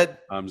Sports. I'm Ed.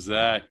 I'm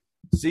Zach.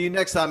 See you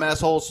next time,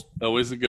 assholes. Always a good